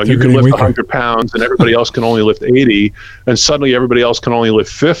getting, you can lift 100 pounds and everybody else can only lift 80, and suddenly everybody else can only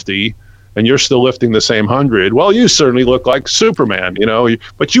lift 50, and you're still lifting the same 100. Well, you certainly look like Superman,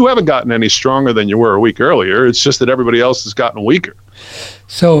 but you haven't gotten any stronger than you were a week earlier. It's just that everybody else has gotten weaker.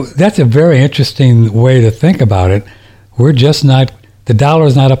 So that's a very interesting way to think about it. We're just not, the dollar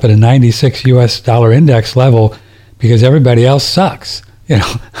is not up at a 96 US dollar index level because everybody else sucks,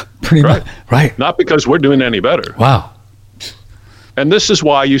 pretty much. Right. Not because we're doing any better. Wow. And this is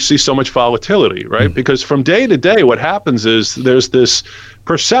why you see so much volatility, right? Because from day to day, what happens is there's this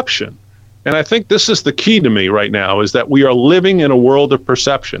perception. And I think this is the key to me right now, is that we are living in a world of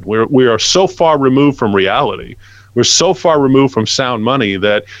perception. We are so far removed from reality. We're so far removed from sound money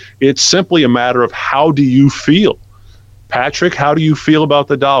that it's simply a matter of how do you feel? Patrick, how do you feel about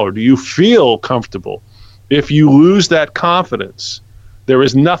the dollar? Do you feel comfortable? If you lose that confidence, there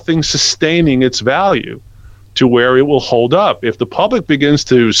is nothing sustaining its value to where it will hold up. If the public begins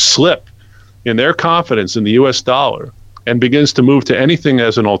to slip in their confidence in the U.S. dollar and begins to move to anything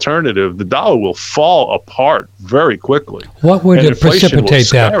as an alternative, the dollar will fall apart very quickly. What would precipitate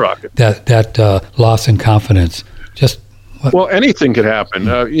that loss in confidence? Well, anything could happen.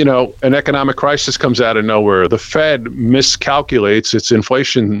 An economic crisis comes out of nowhere. The Fed miscalculates its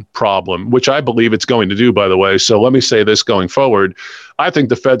inflation problem, which I believe it's going to do, by the way. So let me say this going forward. I think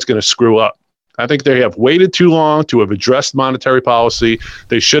the Fed's going to screw up. I think they have waited too long to have addressed monetary policy.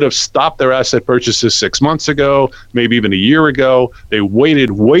 They should have stopped their asset purchases 6 months ago, maybe even a year ago. They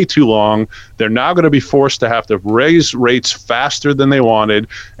waited way too long. They're now going to be forced to have to raise rates faster than they wanted.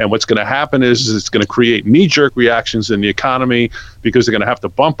 And what's going to happen is it's going to create knee-jerk reactions in the economy because they're going to have to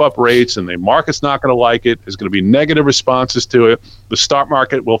bump up rates and the market's not going to like it. There's going to be negative responses to it. The stock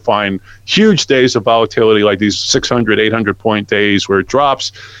market will find huge days of volatility like these 600, 800-point days where it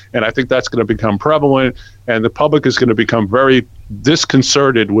drops. And I think that's going to become prevalent, and the public is going to become very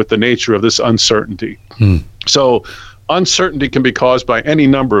disconcerted with the nature of this uncertainty. So uncertainty can be caused by any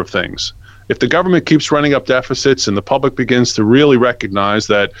number of things. If the government keeps running up deficits and the public begins to really recognize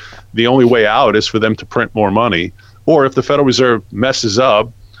that the only way out is for them to print more money, or if the Federal Reserve messes up,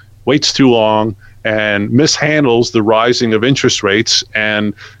 waits too long, and mishandles the rising of interest rates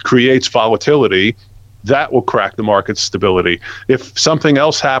and creates volatility, that will crack the market's stability. If something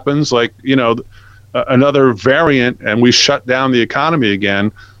else happens, like, another variant, and we shut down the economy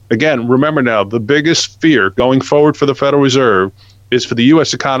again, remember now, the biggest fear going forward for the Federal Reserve is for the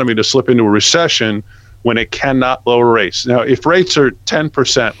U.S. economy to slip into a recession when it cannot lower rates. Now, if rates are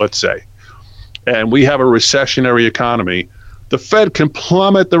 10%, let's say, and we have a recessionary economy, the Fed can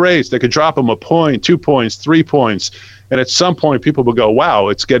plummet the rates. They could drop them a point, 2 points, 3 points. And at some point, people will go, wow,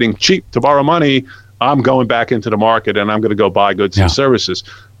 it's getting cheap to borrow money. I'm going back into the market and I'm going to go buy goods and services.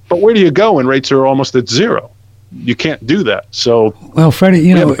 But where do you go when rates are almost at zero? You can't do that. So, well, Freddie, we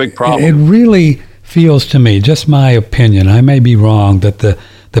have a big problem. It really feels to me, just my opinion, I may be wrong, that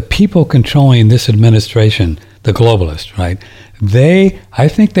the people controlling this administration, the globalists, right? I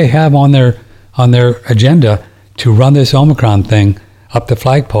think they have on their agenda to run this Omicron thing up the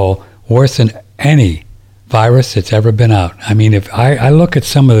flagpole worse than any virus that's ever been out. I mean, if I look at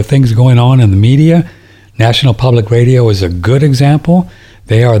some of the things going on in the media, National Public Radio is a good example.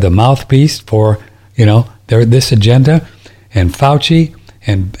 They are the mouthpiece for, this agenda. And Fauci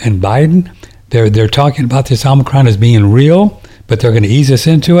and Biden, they're talking about this Omicron as being real, but they're going to ease us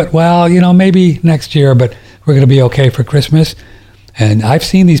into it. Well, maybe next year, but we're going to be okay for Christmas. And I've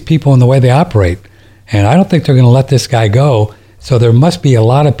seen these people in the way they operate, and I don't think they're going to let this guy go. So there must be a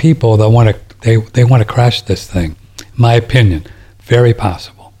lot of people that want to crash this thing. My opinion, very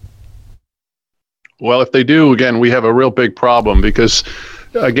possible. Well, if they do, again, we have a real big problem because,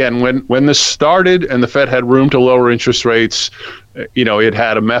 again, when this started and the Fed had room to lower interest rates, it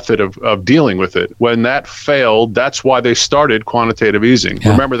had a method of dealing with it. When that failed, that's why they started quantitative easing.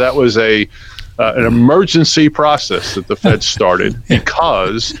 Yeah. Remember, that was an emergency process that the Fed started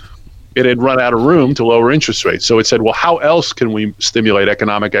because it had run out of room to lower interest rates. So it said, well, how else can we stimulate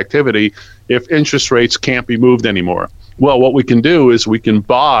economic activity if interest rates can't be moved anymore? Well, what we can do is we can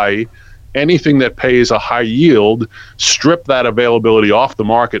buy anything that pays a high yield, strip that availability off the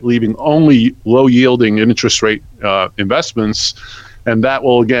market, leaving only low yielding interest rate investments. And that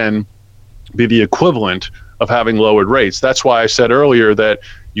will, again, be the equivalent of having lowered rates. That's why I said earlier that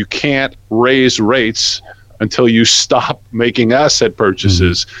you can't raise rates until you stop making asset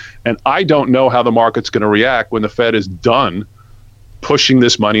purchases. And I don't know how the market's going to react when the Fed is done pushing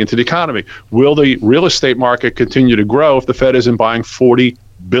this money into the economy. Will the real estate market continue to grow if the Fed isn't buying $40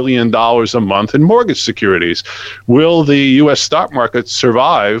 billion a month in mortgage securities? Will the U.S. stock market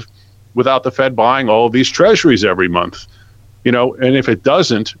survive without the Fed buying all of these treasuries every month? And if it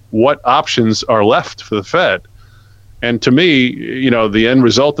doesn't, what options are left for the Fed? And to me, the end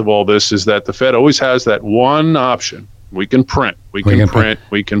result of all this is that the Fed always has that one option. We can print, we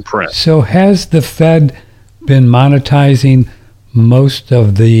can print. So has the Fed been monetizing most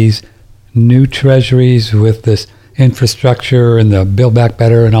of these new treasuries with this infrastructure and the Build Back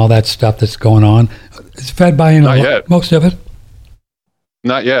Better and all that stuff that's going on? Is the Fed buying most of it?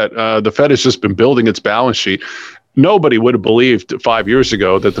 Not yet. The Fed has just been building its balance sheet. Nobody would have believed 5 years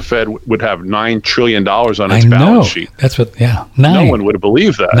ago that the Fed would have $9 trillion on its balance sheet. That's what, No one would have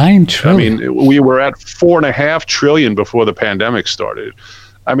believed that. $9 trillion. I mean, we were at $4.5 trillion before the pandemic started.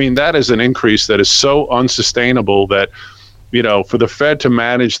 I mean, that is an increase that is so unsustainable that for the Fed to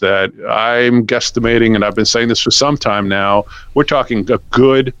manage that, I'm guesstimating, and I've been saying this for some time now, we're talking a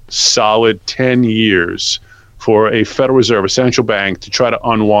good, solid 10 years for a Federal Reserve, a central bank, to try to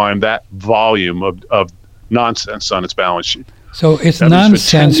unwind that volume of nonsense on its balance sheet. So it's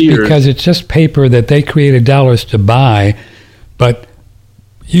nonsense because it's just paper that they created dollars to buy, but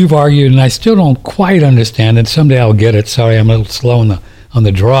you've argued, and I still don't quite understand it. Someday I'll get it. Sorry, I'm a little slow on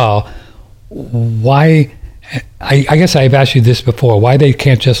the draw. Why? I guess I've asked you this before. Why they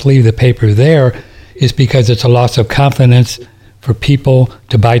can't just leave the paper there is because it's a loss of confidence for people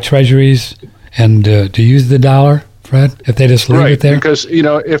to buy treasuries and to use the dollar, Fred, if they just leave it there? Because,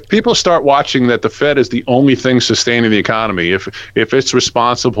 if people start watching that the Fed is the only thing sustaining the economy, if it's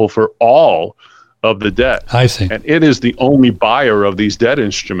responsible for all of the debt, I see, and it is the only buyer of these debt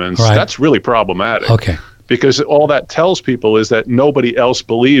instruments, that's really problematic. Okay. Because all that tells people is that nobody else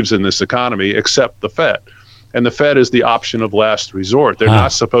believes in this economy except the Fed. And the Fed is the option of last resort. They're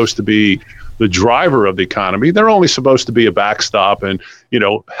not supposed to be the driver of the economy. They're only supposed to be a backstop and,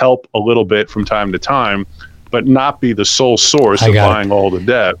 help a little bit from time to time, but not be the sole source of buying all the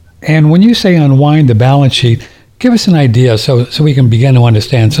debt. And when you say unwind the balance sheet, give us an idea so we can begin to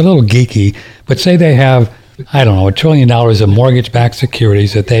understand. It's a little geeky, but say they have, I don't know, $1 trillion of mortgage-backed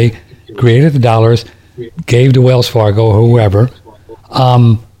securities that they created the dollars, gave to Wells Fargo or whoever.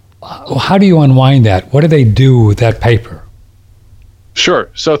 How do you unwind that? What do they do with that paper? Sure.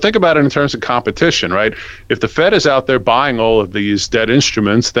 So think about it in terms of competition, right? If the Fed is out there buying all of these debt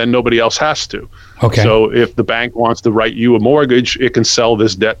instruments, then nobody else has to. Okay. So if the bank wants to write you a mortgage, it can sell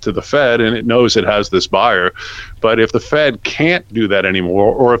this debt to the Fed, and it knows it has this buyer. But if the Fed can't do that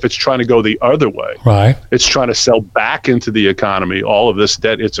anymore, or if it's trying to go the other way, right, it's trying to sell back into the economy all of this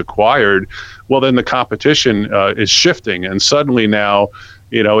debt it's acquired, well, then the competition is shifting. And suddenly now,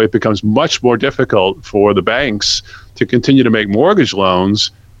 it becomes much more difficult for the banks to continue to make mortgage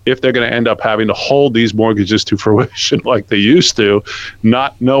loans if they're going to end up having to hold these mortgages to fruition like they used to,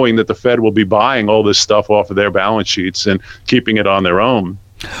 not knowing that the Fed will be buying all this stuff off of their balance sheets and keeping it on their own.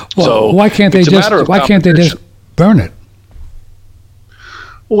 Well, so why can't they just burn it?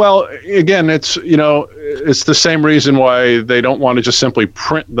 Well, again, it's the same reason why they don't want to just simply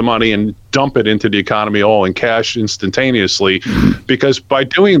print the money and dump it into the economy all in cash instantaneously, because by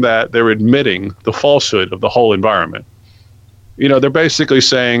doing that, they're admitting the falsehood of the whole environment. They're basically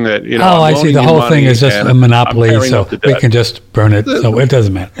saying that, I see. The whole thing is just a monopoly, so we can just burn it. So it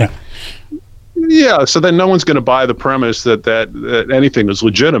doesn't matter. Yeah. Yeah. So then no one's going to buy the premise that anything is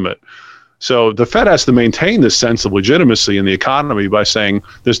legitimate. So the Fed has to maintain this sense of legitimacy in the economy by saying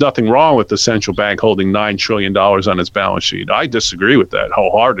there's nothing wrong with the central bank holding $9 trillion on its balance sheet. I disagree with that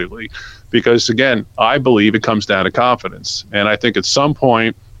wholeheartedly because, again, I believe it comes down to confidence. And I think at some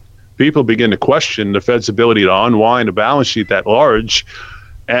point, people begin to question the Fed's ability to unwind a balance sheet that large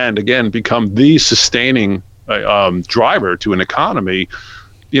and, again, become the sustaining driver to an economy.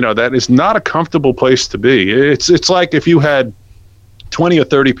 That is not a comfortable place to be. It's like if you had 20 or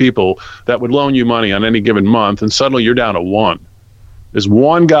 30 people that would loan you money on any given month, and suddenly you're down to one. There's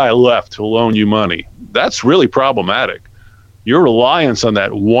one guy left to loan you money. That's really problematic. Your reliance on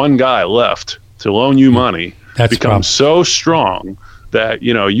that one guy left to loan you money becomes so strong that,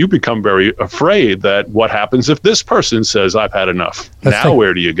 you become very afraid that what happens if this person says, I've had enough.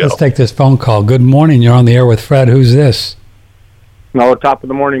 Where do you go? Let's take this phone call. Good morning. You're on the air with Fred. Who's this? No, top of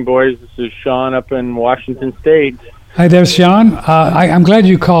the morning, boys. This is Sean up in Washington State. Hi there, Sean. I'm glad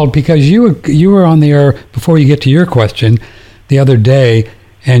you called because you were on the air before you get to your question the other day,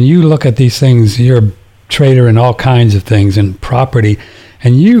 and you look at these things. You're a trader in all kinds of things and property,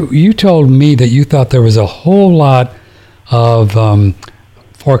 and you told me that you thought there was a whole lot of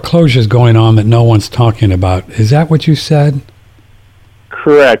foreclosures going on that no one's talking about. Is that what you said?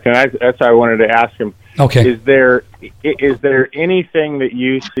 Correct, and that's why I wanted to ask him. Okay. Is there anything that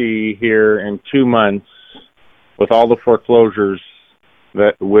you see here in 2 months with all the foreclosures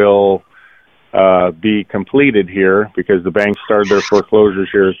that will be completed here, because the banks started their foreclosures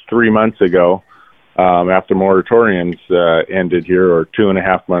here 3 months ago after moratoriums ended here, or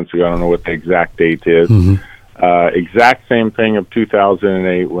 2.5 months ago. I don't know what the exact date is. Mm-hmm. Exact same thing of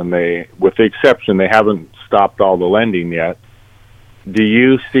 2008 when with the exception, they haven't stopped all the lending yet. Do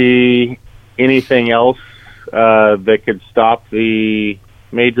you see anything else that could stop the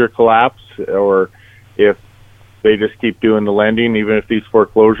major collapse, or if they just keep doing the lending, even if these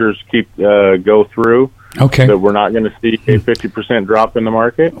foreclosures go through, that we're not going to see a 50% drop in the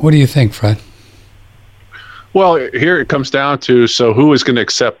market? What do you think, Fred? Well, here it comes down to, so who is going to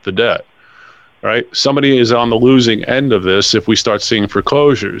accept the debt? right? Somebody is on the losing end of this if we start seeing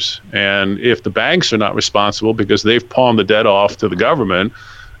foreclosures. And if the banks are not responsible because they've pawned the debt off to the government,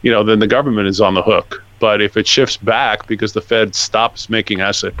 then the government is on the hook. But if it shifts back because the Fed stops making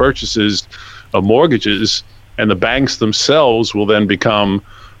asset purchases of mortgages, and the banks themselves will then become,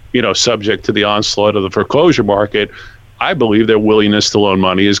 subject to the onslaught of the foreclosure market, I believe their willingness to loan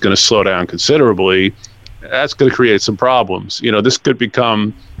money is going to slow down considerably. That's going to create some problems. This could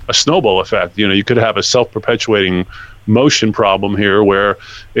become a snowball effect. You could have a self-perpetuating motion problem here where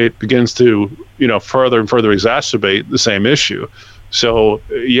it begins to, further and further exacerbate the same issue. So,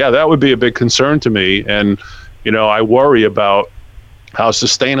 yeah, that would be a big concern to me. And, I worry about how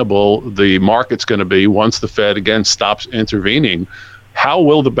sustainable the market's going to be once the Fed again stops intervening. How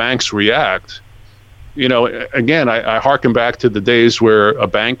will the banks react? Again, I hearken back to the days where a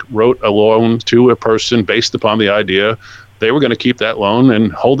bank wrote a loan to a person based upon the idea they were going to keep that loan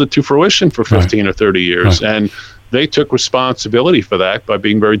and hold it to fruition for 15 or 30 years. Right. And they took responsibility for that by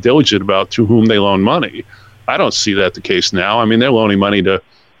being very diligent about to whom they loan money. I don't see that the case now. I mean, they're loaning money to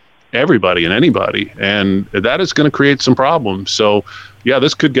everybody and anybody, and that is going to create some problems. So, yeah,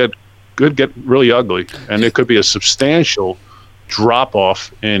 this could get really ugly, and there could be a substantial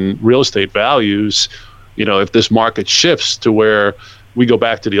drop-off in real estate values, if this market shifts to where we go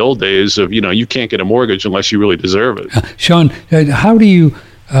back to the old days of, you can't get a mortgage unless you really deserve it. Sean, how do you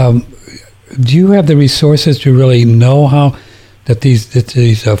have the resources to really know how that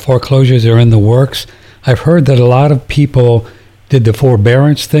these foreclosures are in the works? I've heard that a lot of people did the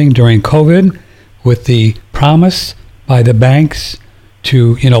forbearance thing during COVID with the promise by the banks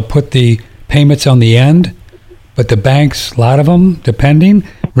to, put the payments on the end. But the banks, a lot of them, depending,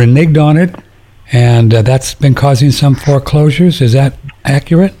 reneged on it. And that's been causing some foreclosures. Is that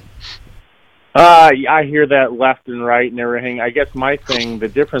accurate? I hear that left and right and everything. I guess my thing, the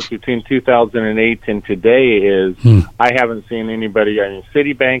difference between 2008 and today is I haven't seen anybody.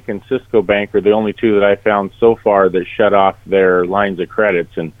 Citibank and Cisco Bank are the only two that I found so far that shut off their lines of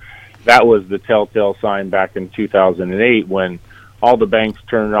credits. And that was the telltale sign back in 2008 when all the banks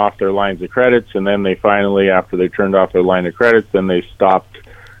turned off their lines of credits. And then they finally, after they turned off their line of credits, then they stopped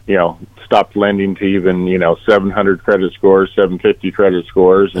lending to even, 700 credit scores, 750 credit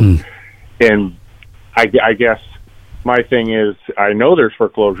scores. And I guess my thing is, I know there's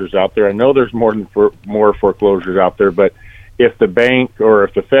foreclosures out there. I know there's more foreclosures out there. But if the bank or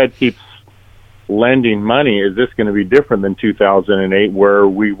if the Fed keeps lending money, is this going to be different than 2008, where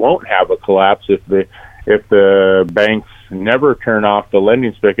we won't have a collapse if the banks never turn off the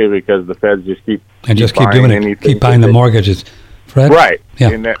lending spigot because the Feds just keep doing it, keep buying the mortgages, Fred? Right.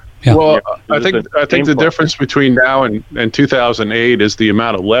 Yeah. Yeah. Well, I think the difference between now and 2008 is the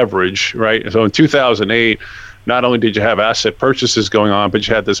amount of leverage, right? So in 2008, not only did you have asset purchases going on, but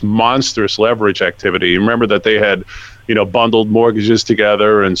you had this monstrous leverage activity. Remember that they had, bundled mortgages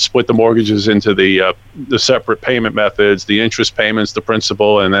together and split the mortgages into the separate payment methods, the interest payments, the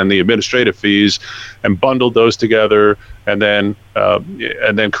principal, and then the administrative fees, and bundled those together, and then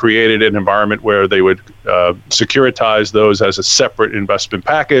created an environment where they would securitize those as a separate investment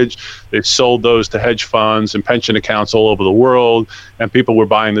package. They sold those to hedge funds and pension accounts all over the world, and people were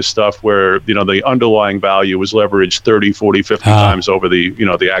buying this stuff where the underlying value was leveraged 30, 40, 50 times over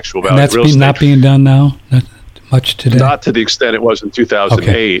the actual value. And that's not being done now? Much today? Not to the extent it was in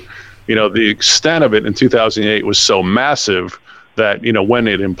 2008. Okay. The extent of it in 2008 was so massive that, when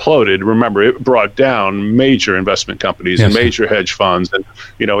it imploded, remember, it brought down major investment companies and major hedge funds, and,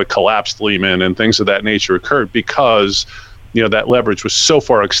 it collapsed Lehman and things of that nature occurred because, that leverage was so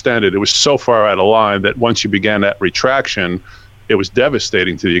far extended. It was so far out of line that once you began that retraction, it was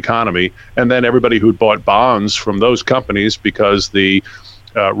devastating to the economy. And then everybody who'd bought bonds from those companies, because the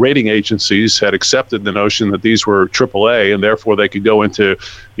rating agencies had accepted the notion that these were AAA and therefore they could go into,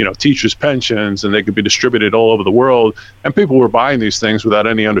 teachers' pensions and they could be distributed all over the world. And people were buying these things without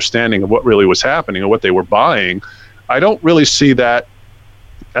any understanding of what really was happening or what they were buying. I don't really see that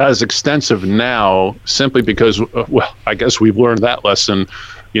as extensive now, simply because, I guess we've learned that lesson,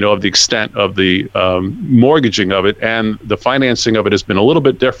 of the extent of the mortgaging of it, and the financing of it has been a little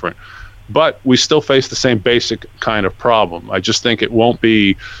bit different. But we still face the same basic kind of problem. I just think it won't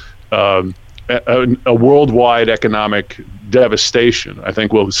be a worldwide economic devastation. I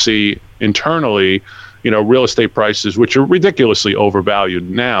think we'll see internally, real estate prices, which are ridiculously overvalued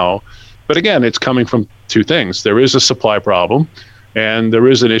now. But again, it's coming from two things. There is a supply problem, and there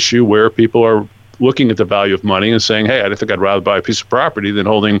is an issue where people are looking at the value of money and saying, hey, I think I'd rather buy a piece of property than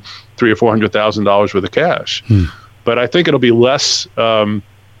holding $300,000 or $400,000 worth of cash. But I think it'll be less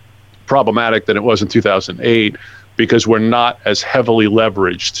problematic than it was in 2008, because we're not as heavily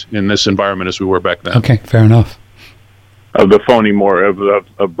leveraged in this environment as we were back then. Okay, fair enough. Of the phony more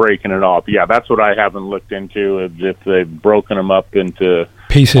of breaking it off. Yeah, that's what I haven't looked into, is if they've broken them up into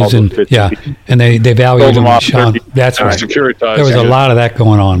pieces and and they valued them, Sean. That's right. Securitized. There was a lot of that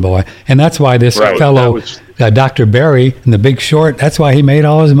going on, boy, and that's why this fellow, Dr. Barry in The Big Short, that's why he made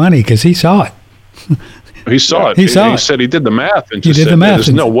all his money, because he saw it. He saw it. He said he did the math and just said,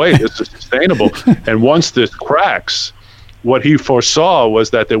 "There's no way this is sustainable." And once this cracks, what he foresaw was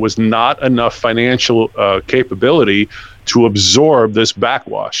that there was not enough financial capability to absorb this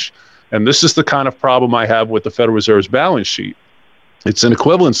backwash. And this is the kind of problem I have with the Federal Reserve's balance sheet. It's an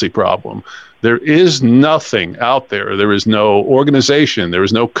equivalency problem. There is nothing out there. There is no organization. There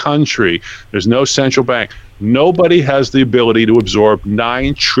is no country. There's no central bank. Nobody has the ability to absorb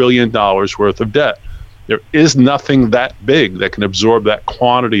 $9 trillion worth of debt. There is nothing that big that can absorb that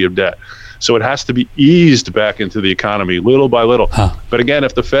quantity of debt. So it has to be eased back into the economy little by little. But again,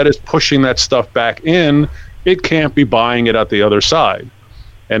 if the Fed is pushing that stuff back in, it can't be buying it at the other side.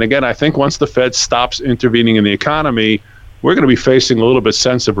 And again, I think once the Fed stops intervening in the economy, we're going to be facing a little bit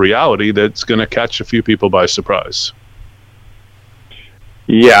sense of reality that's going to catch a few people by surprise.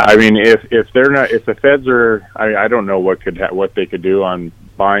 Yeah, I mean, if the Feds are, I don't know what they could do on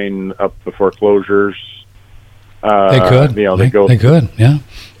buying up the foreclosures. They could. They could. Yeah.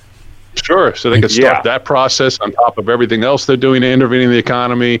 Sure. So they could start that process on top of everything else they're doing to intervene in the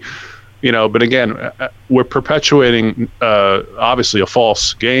economy. But again, we're perpetuating obviously a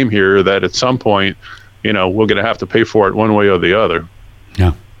false game here that at some point, we're going to have to pay for it one way or the other.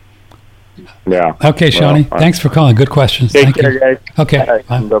 Yeah. Yeah. Okay, Shawnee. Thanks for calling. Good questions. Thank you, guys. Okay.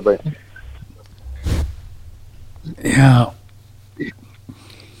 Bye-bye. Yeah.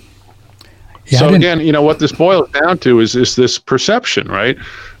 So again, what this boils down to is this perception, right?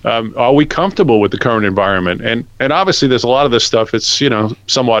 Are we comfortable with the current environment? And obviously there's a lot of this stuff, it's,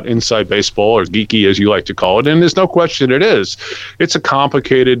 somewhat inside baseball or geeky, as you like to call it. And there's no question it is. It's a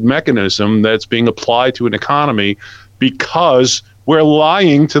complicated mechanism that's being applied to an economy because we're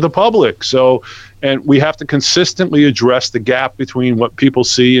lying to the public. And we have to consistently address the gap between what people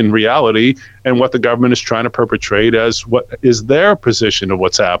see in reality and what the government is trying to perpetrate as what is their position of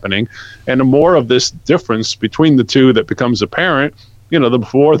what's happening. And the more of this difference between the two that becomes apparent, the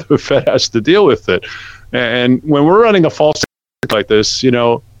more the Fed has to deal with it. And when we're running a false like this,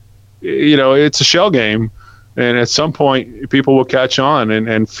 it's a shell game. And at some point, people will catch on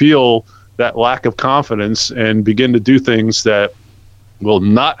and feel that lack of confidence and begin to do things that will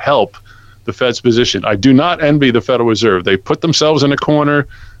not help the Fed's position. I do not envy the Federal Reserve. They put themselves in a corner.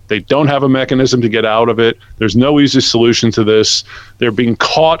 They don't have a mechanism to get out of it. There's no easy solution to this. They're being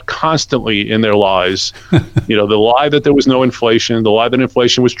caught constantly in their lies. The lie that there was no inflation, the lie that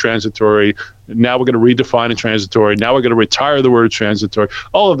inflation was transitory. Now we're going to redefine it transitory. Now we're going to retire the word transitory.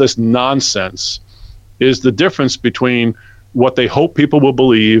 All of this nonsense is the difference between what they hope people will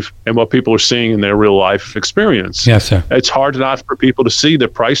believe and what people are seeing in their real life experience. Yes, sir. It's hard not for people to see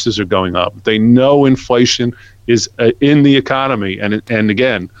that prices are going up. They know inflation is in the economy and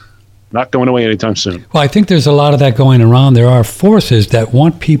again, not going away anytime soon. Well, I think there's a lot of that going around. There are forces that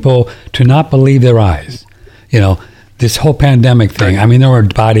want people to not believe their eyes. This whole pandemic thing. I mean, there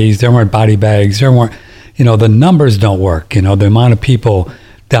weren't body bags, there weren't, the numbers don't work, the amount of people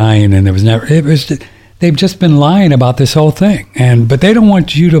dying, and they've just been lying about this whole thing. But they don't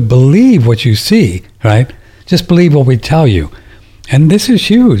want you to believe what you see, right? Just believe what we tell you. And this is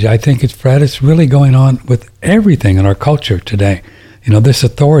huge. I think it's really going on with everything in our culture today. This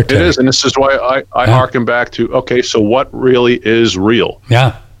authority. It is, and this is why I hearken back to, okay, so what really is real?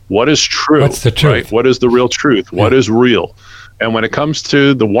 Yeah. What is true? What's the truth? Right? What is the real truth? What is real? And when it comes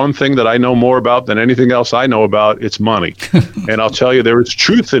to the one thing that I know more about than anything else I know about, it's money. And I'll tell you, there is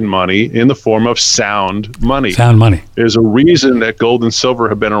truth in money in the form of sound money. Sound money. There's a reason that gold and silver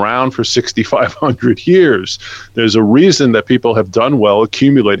have been around for 6,500 years. There's a reason that people have done well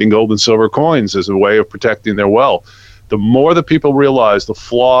accumulating gold and silver coins as a way of protecting their wealth. The more that people realize the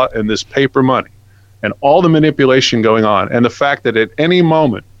flaw in this paper money and all the manipulation going on, and the fact that at any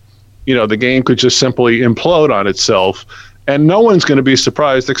moment, the game could just simply implode on itself, and no one's going to be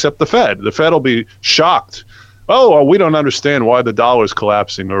surprised except the Fed. The Fed will be shocked. We don't understand why the dollar is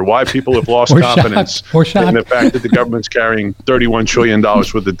collapsing or why people have lost confidence in the fact that the government's carrying $31 trillion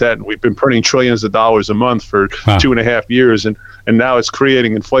worth of debt. And we've been printing trillions of dollars a month for 2.5 years, and now it's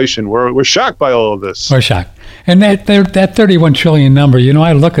creating inflation. We're shocked by all of this. We're shocked. And that 31 trillion number,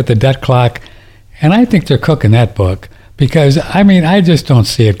 I look at the debt clock, and I think they're cooking that book because, I just don't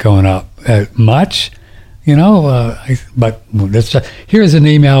see it going up much. But here's an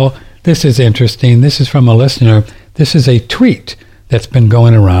email. This is interesting. This is from a listener This is a tweet that's been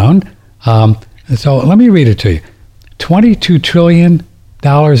going around. So let me read it to you. $22 trillion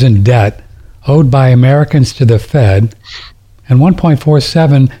in debt owed by Americans to the Fed and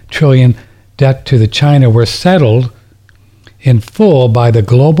 $1.47 trillion debt to the China were settled in full by the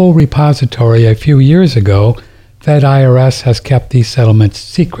Global Repository a few years ago. Fed IRS has kept these settlements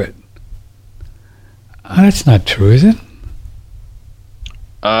secret. That's not true, is it?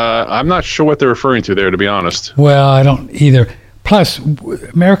 I'm not sure what they're referring to there, to be honest. Well, I don't either. Plus,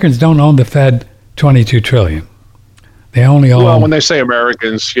 Americans don't own the Fed $22 trillion. They only own... Well, when they say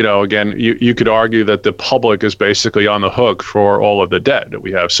Americans, again, you could argue that the public is basically on the hook for all of the debt that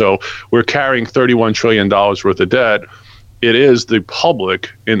we have. So we're carrying $31 trillion worth of debt. It is the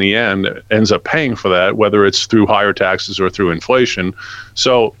public, in the end, ends up paying for that, whether it's through higher taxes or through inflation.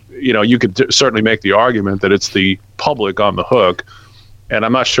 So, you could certainly make the argument that it's the public on the hook. And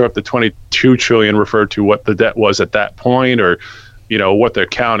I'm not sure if the $22 trillion referred to what the debt was at that point or, what they're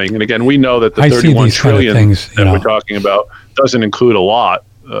counting. And again, we know that the $31 trillion that we're talking about doesn't include a lot,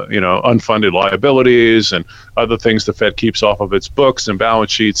 unfunded liabilities and other things the Fed keeps off of its books and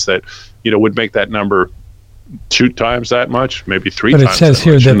balance sheets that, would make that number 2 times that much, maybe 3 times that much. But it says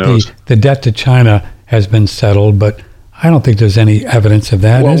here that the debt to China has been settled, but I don't think there's any evidence of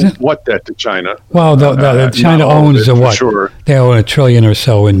that, is it? What debt to China? Well, China owns what? Sure. They own $1 trillion or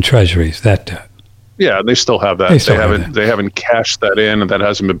so in treasuries, that debt. Yeah, they still have that. They haven't cashed that in, and that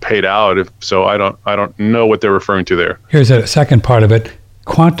hasn't been paid out. So I don't know what they're referring to there. Here's a second part of it: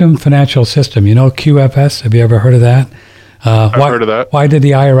 quantum financial system. QFS? Have you ever heard of that? I've heard of that. Why did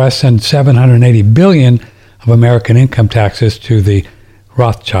the IRS send $780 billion of American income taxes to the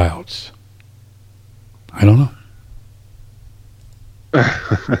Rothschilds? I don't know.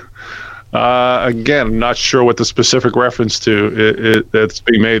 Again, I'm not sure what the specific reference to that's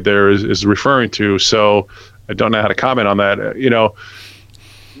being made there is referring to, so I don't know how to comment on that.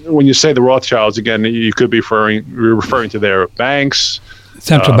 When you say the Rothschilds, again, you could be referring to their banks,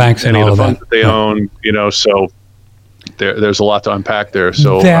 central banks, and all of funds that they own. So there's a lot to unpack there.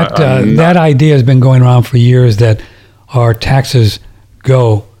 So that idea has been going around for years that our taxes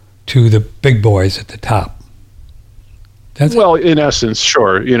go to the big boys at the top. In essence,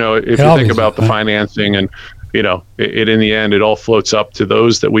 sure. If you think about the financing and, it in the end, it all floats up to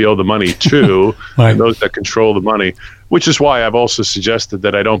those that we owe the money to right. And those that control the money, which is why I've also suggested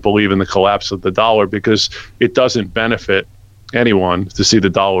that I don't believe in the collapse of the dollar because it doesn't benefit anyone to see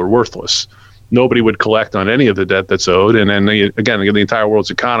the dollar worthless. Nobody would collect on any of the debt that's owed. And then, again, the entire world's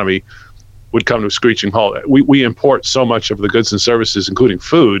economy would come to a screeching halt. We import so much of the goods and services, including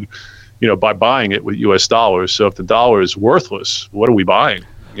food, by buying it with U.S. dollars. So if the dollar is worthless, what are we buying?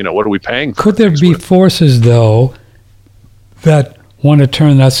 What are we paying for? Could there be forces, though, that want to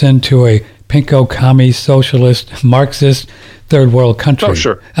turn us into a pinko, commie, socialist, Marxist, third world country? Oh,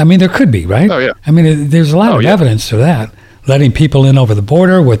 sure. I mean, there could be, right? Oh, yeah. I mean, there's a lot of evidence to that. Letting people in over the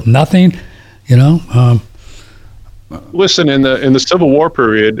border with nothing, Listen, in the Civil War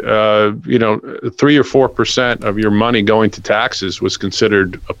period, 3 or 4% of your money going to taxes was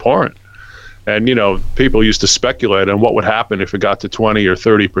considered abhorrent. And, people used to speculate on what would happen if it got to 20 or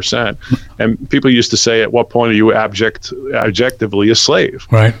 30%. And people used to say, at what point are you objectively a slave?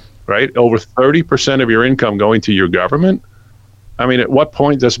 Right. Right? Over 30% of your income going to your government. I mean, at what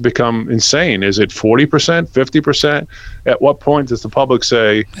point does it become insane? Is it 40%, 50%? At what point does the public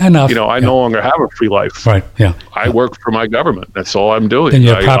say, enough? I no longer have a free life. Right, yeah. I work for my government. That's all I'm doing. Then you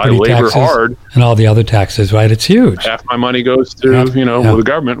have property I labor taxes hard. And all the other taxes, right? It's huge. Half my money goes to, the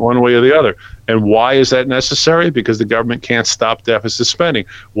government one way or the other. And why is that necessary? Because the government can't stop deficit spending.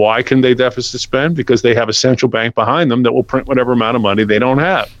 Why can they deficit spend? Because they have a central bank behind them that will print whatever amount of money they don't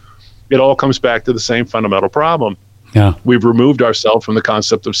have. It all comes back to the same fundamental problem. Yeah. We've removed ourselves from the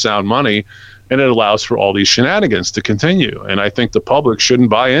concept of sound money, and it allows for all these shenanigans to continue. And I think the public shouldn't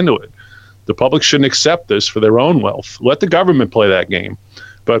buy into it. The public shouldn't accept this for their own wealth. Let the government play that game.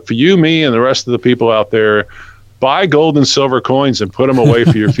 But for you, me, and the rest of the people out there, buy gold and silver coins and put them away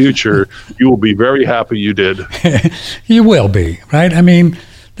for your future. You will be very happy you did. You will be, right? I mean,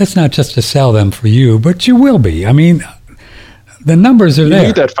 that's not just to sell them for you, but you will be. I mean, the numbers are there. You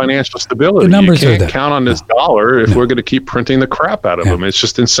need that financial stability. The numbers you are can't there. count on this dollar if we're going to keep printing the crap out of them. It's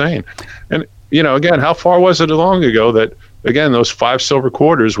just insane. And, again, how far was it long ago that, again, those 5 silver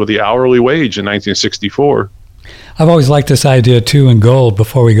quarters were the hourly wage in 1964? I've always liked this idea, too, in gold,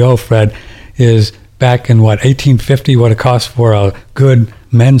 before we go, Fred, is back in, 1850, what it cost for a good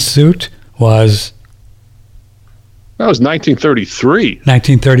men's suit was? That was 1933.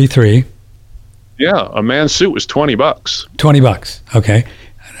 1933. Yeah, a man's suit was $20. $20, okay.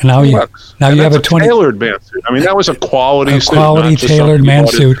 And now you have a tailored man suit. I mean, that was a quality suit. Quality tailored man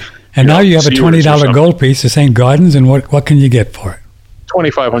suit. And now you have a $20 gold piece of St. Gaudens, and what can you get for it?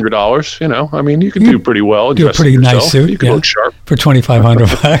 $2,500. I mean, you can do pretty well. Do a pretty nice suit. You can look sharp for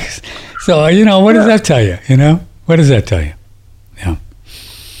 $2,500. So what does that tell you? What does that tell you? Yeah.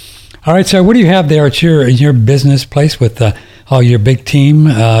 All right, sir. What do you have there at your business place with all your big team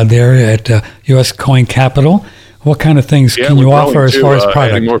there at U.S. Coin Capital? What kind of things can you offer as far as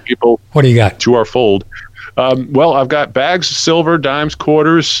product? More people. What do you got to our fold? Well, I've got bags, silver, dimes,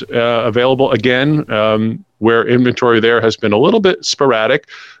 quarters available again, where inventory there has been a little bit sporadic.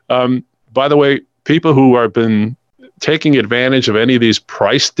 By the way, people who have been taking advantage of any of these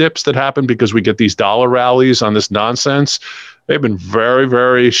price dips that happen because we get these dollar rallies on this nonsense, they've been very,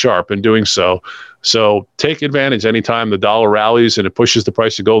 very sharp in doing so. So take advantage anytime the dollar rallies and it pushes the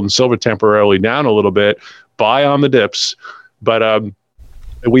price of gold and silver temporarily down a little bit. Buy on the dips. But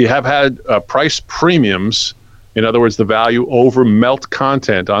we have had price premiums. In other words, the value over melt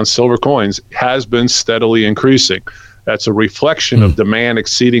content on silver coins has been steadily increasing. That's a reflection of demand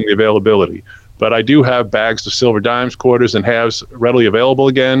exceeding the availability. But I do have bags of silver dimes, quarters, and halves readily available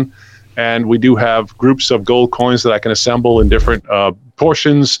again. And we do have groups of gold coins that I can assemble in different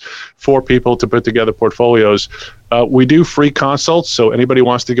portions for people to put together portfolios. We do free consults, so anybody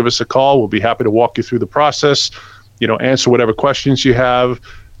wants to give us a call, we'll be happy to walk you through the process, answer whatever questions you have,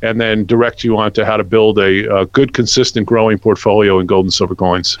 and then direct you on to how to build a good, consistent, growing portfolio in gold and silver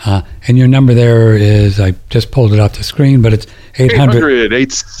coins. And your number there is, I just pulled it off the screen, but it's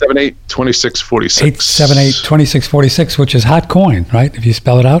 800-878-2646. 878-2646, which is hot coin, right? If you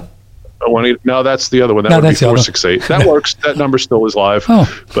spell it out? No, that's the other one. That would be 468. That works. That number still is live.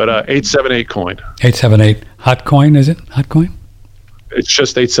 But 878 coin. 878 hot coin, is it? Hot coin? It's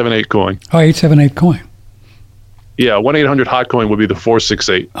just 878 coin. Oh, 878 coin. Yeah, 1-800 hot coin would be the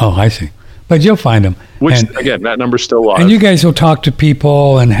 468. Oh, I see. But you'll find them. Which again, that number's still live. And you guys will talk to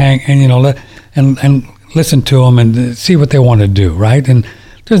people and and listen to them and see what they want to do, right? And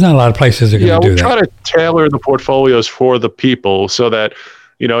there's not a lot of places that are going to do that. Yeah, we'll try to tailor the portfolios for the people so that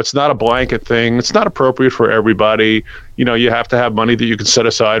it's not a blanket thing. It's not appropriate for everybody. You have to have money that you can set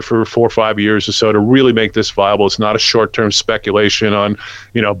aside for 4 or 5 years or so to really make this viable. It's not a short-term speculation on,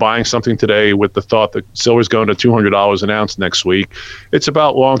 buying something today with the thought that silver's going to $200 an ounce next week. It's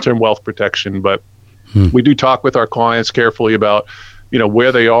about long-term wealth protection. But we do talk with our clients carefully about,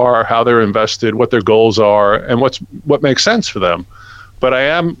 where they are, how they're invested, what their goals are, and what makes sense for them. But I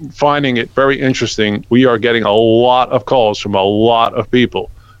am finding it very interesting. We are getting a lot of calls from a lot of people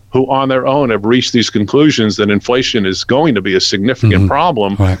who on their own have reached these conclusions that inflation is going to be a significant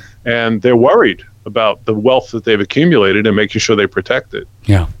problem. Right. And they're worried about the wealth that they've accumulated and making sure they protect it.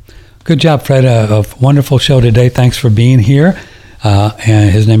 Yeah. Good job, Fred. A wonderful show today. Thanks for being here.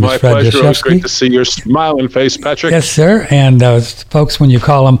 And his name is Fred My pleasure. Dashevsky. It's great to see your smiling face, Patrick. Yes, sir. And folks, when you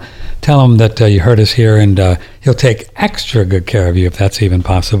call him, tell him that you heard us here, and he'll take extra good care of you if that's even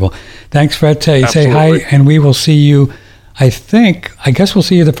possible. Thanks, Fred. Say hi, and we will see you. I guess we'll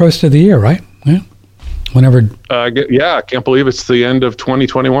see you the first of the year, right? Yeah. Whenever. Yeah, I can't believe it's the end of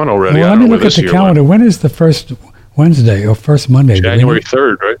 2021 already. Well, let me look at the calendar. When is the first Wednesday or first Monday? January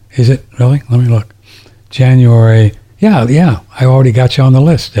 3rd, right? Is it really? Let me look. January. Yeah. I already got you on the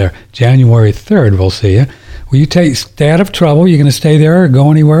list there. January 3rd, we'll see you. Will you stay out of trouble? You going to stay there or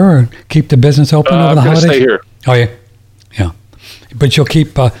go anywhere or keep the business open over the holidays? I'm going to stay here. Oh, yeah. Yeah. But you'll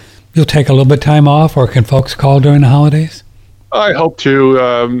take a little bit of time off, or can folks call during the holidays? I hope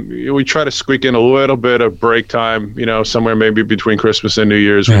to. We try to squeak in a little bit of break time, somewhere maybe between Christmas and New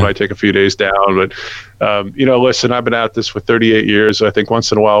Year's. We might take a few days down. But, listen, I've been at this for 38 years. So I think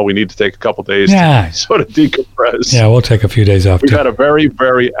once in a while we need to take a couple days to sort of decompress. Yeah, we'll take a few days off. We've had a very,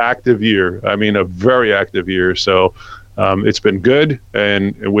 very active year. I mean, a very active year. So it's been good.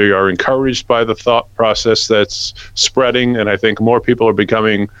 And we are encouraged by the thought process that's spreading. And I think more people are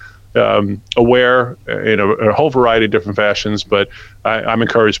becoming aware in a whole variety of different fashions, but I'm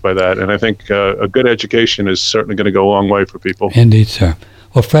encouraged by that. And I think a good education is certainly going to go a long way for people. Indeed, sir.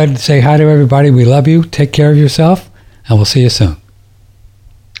 Well, Fred, say hi to everybody. We love you. Take care of yourself, and we'll see you soon.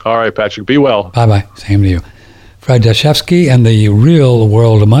 All right, Patrick. Be well. Bye-bye. Same to you. Fred Dashevsky and the Real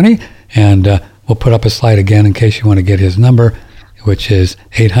World of Money. And we'll put up a slide again in case you want to get his number, which is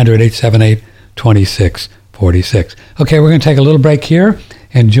 800-878-2646. Okay, we're going to take a little break here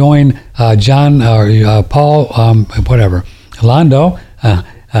and join John or Paul, whatever, Londo.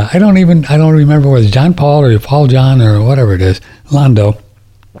 I don't remember whether it's John Paul or Paul John or whatever it is, Londo.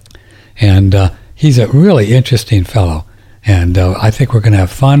 And he's a really interesting fellow. And I think we're going to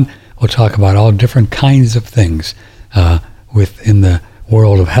have fun. We'll talk about all different kinds of things within the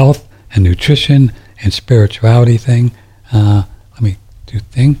world of health and nutrition and spirituality thing. Let me do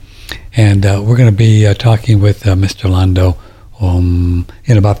thing. And we're going to be talking with Mr. Lando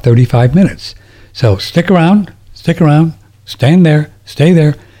in about 35 minutes. So stick around, stand there, stay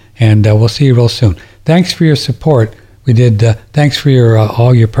there, and we'll see you real soon. Thanks for your support. Thanks for your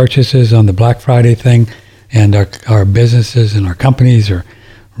all your purchases on the Black Friday thing, and our businesses and our companies are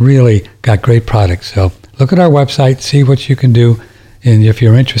really got great products. So look at our website, see what you can do, and if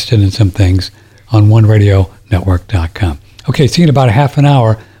you're interested in some things, on OneRadioNetwork.com. Okay, see you in about a half an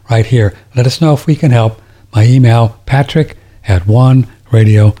hour right here. Let us know if we can help. My email,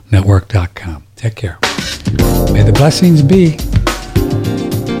 patrick@OneRadioNetwork.com. Take care. May the blessings be.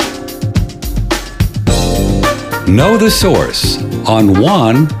 Know the Source on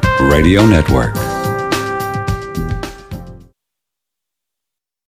One Radio Network.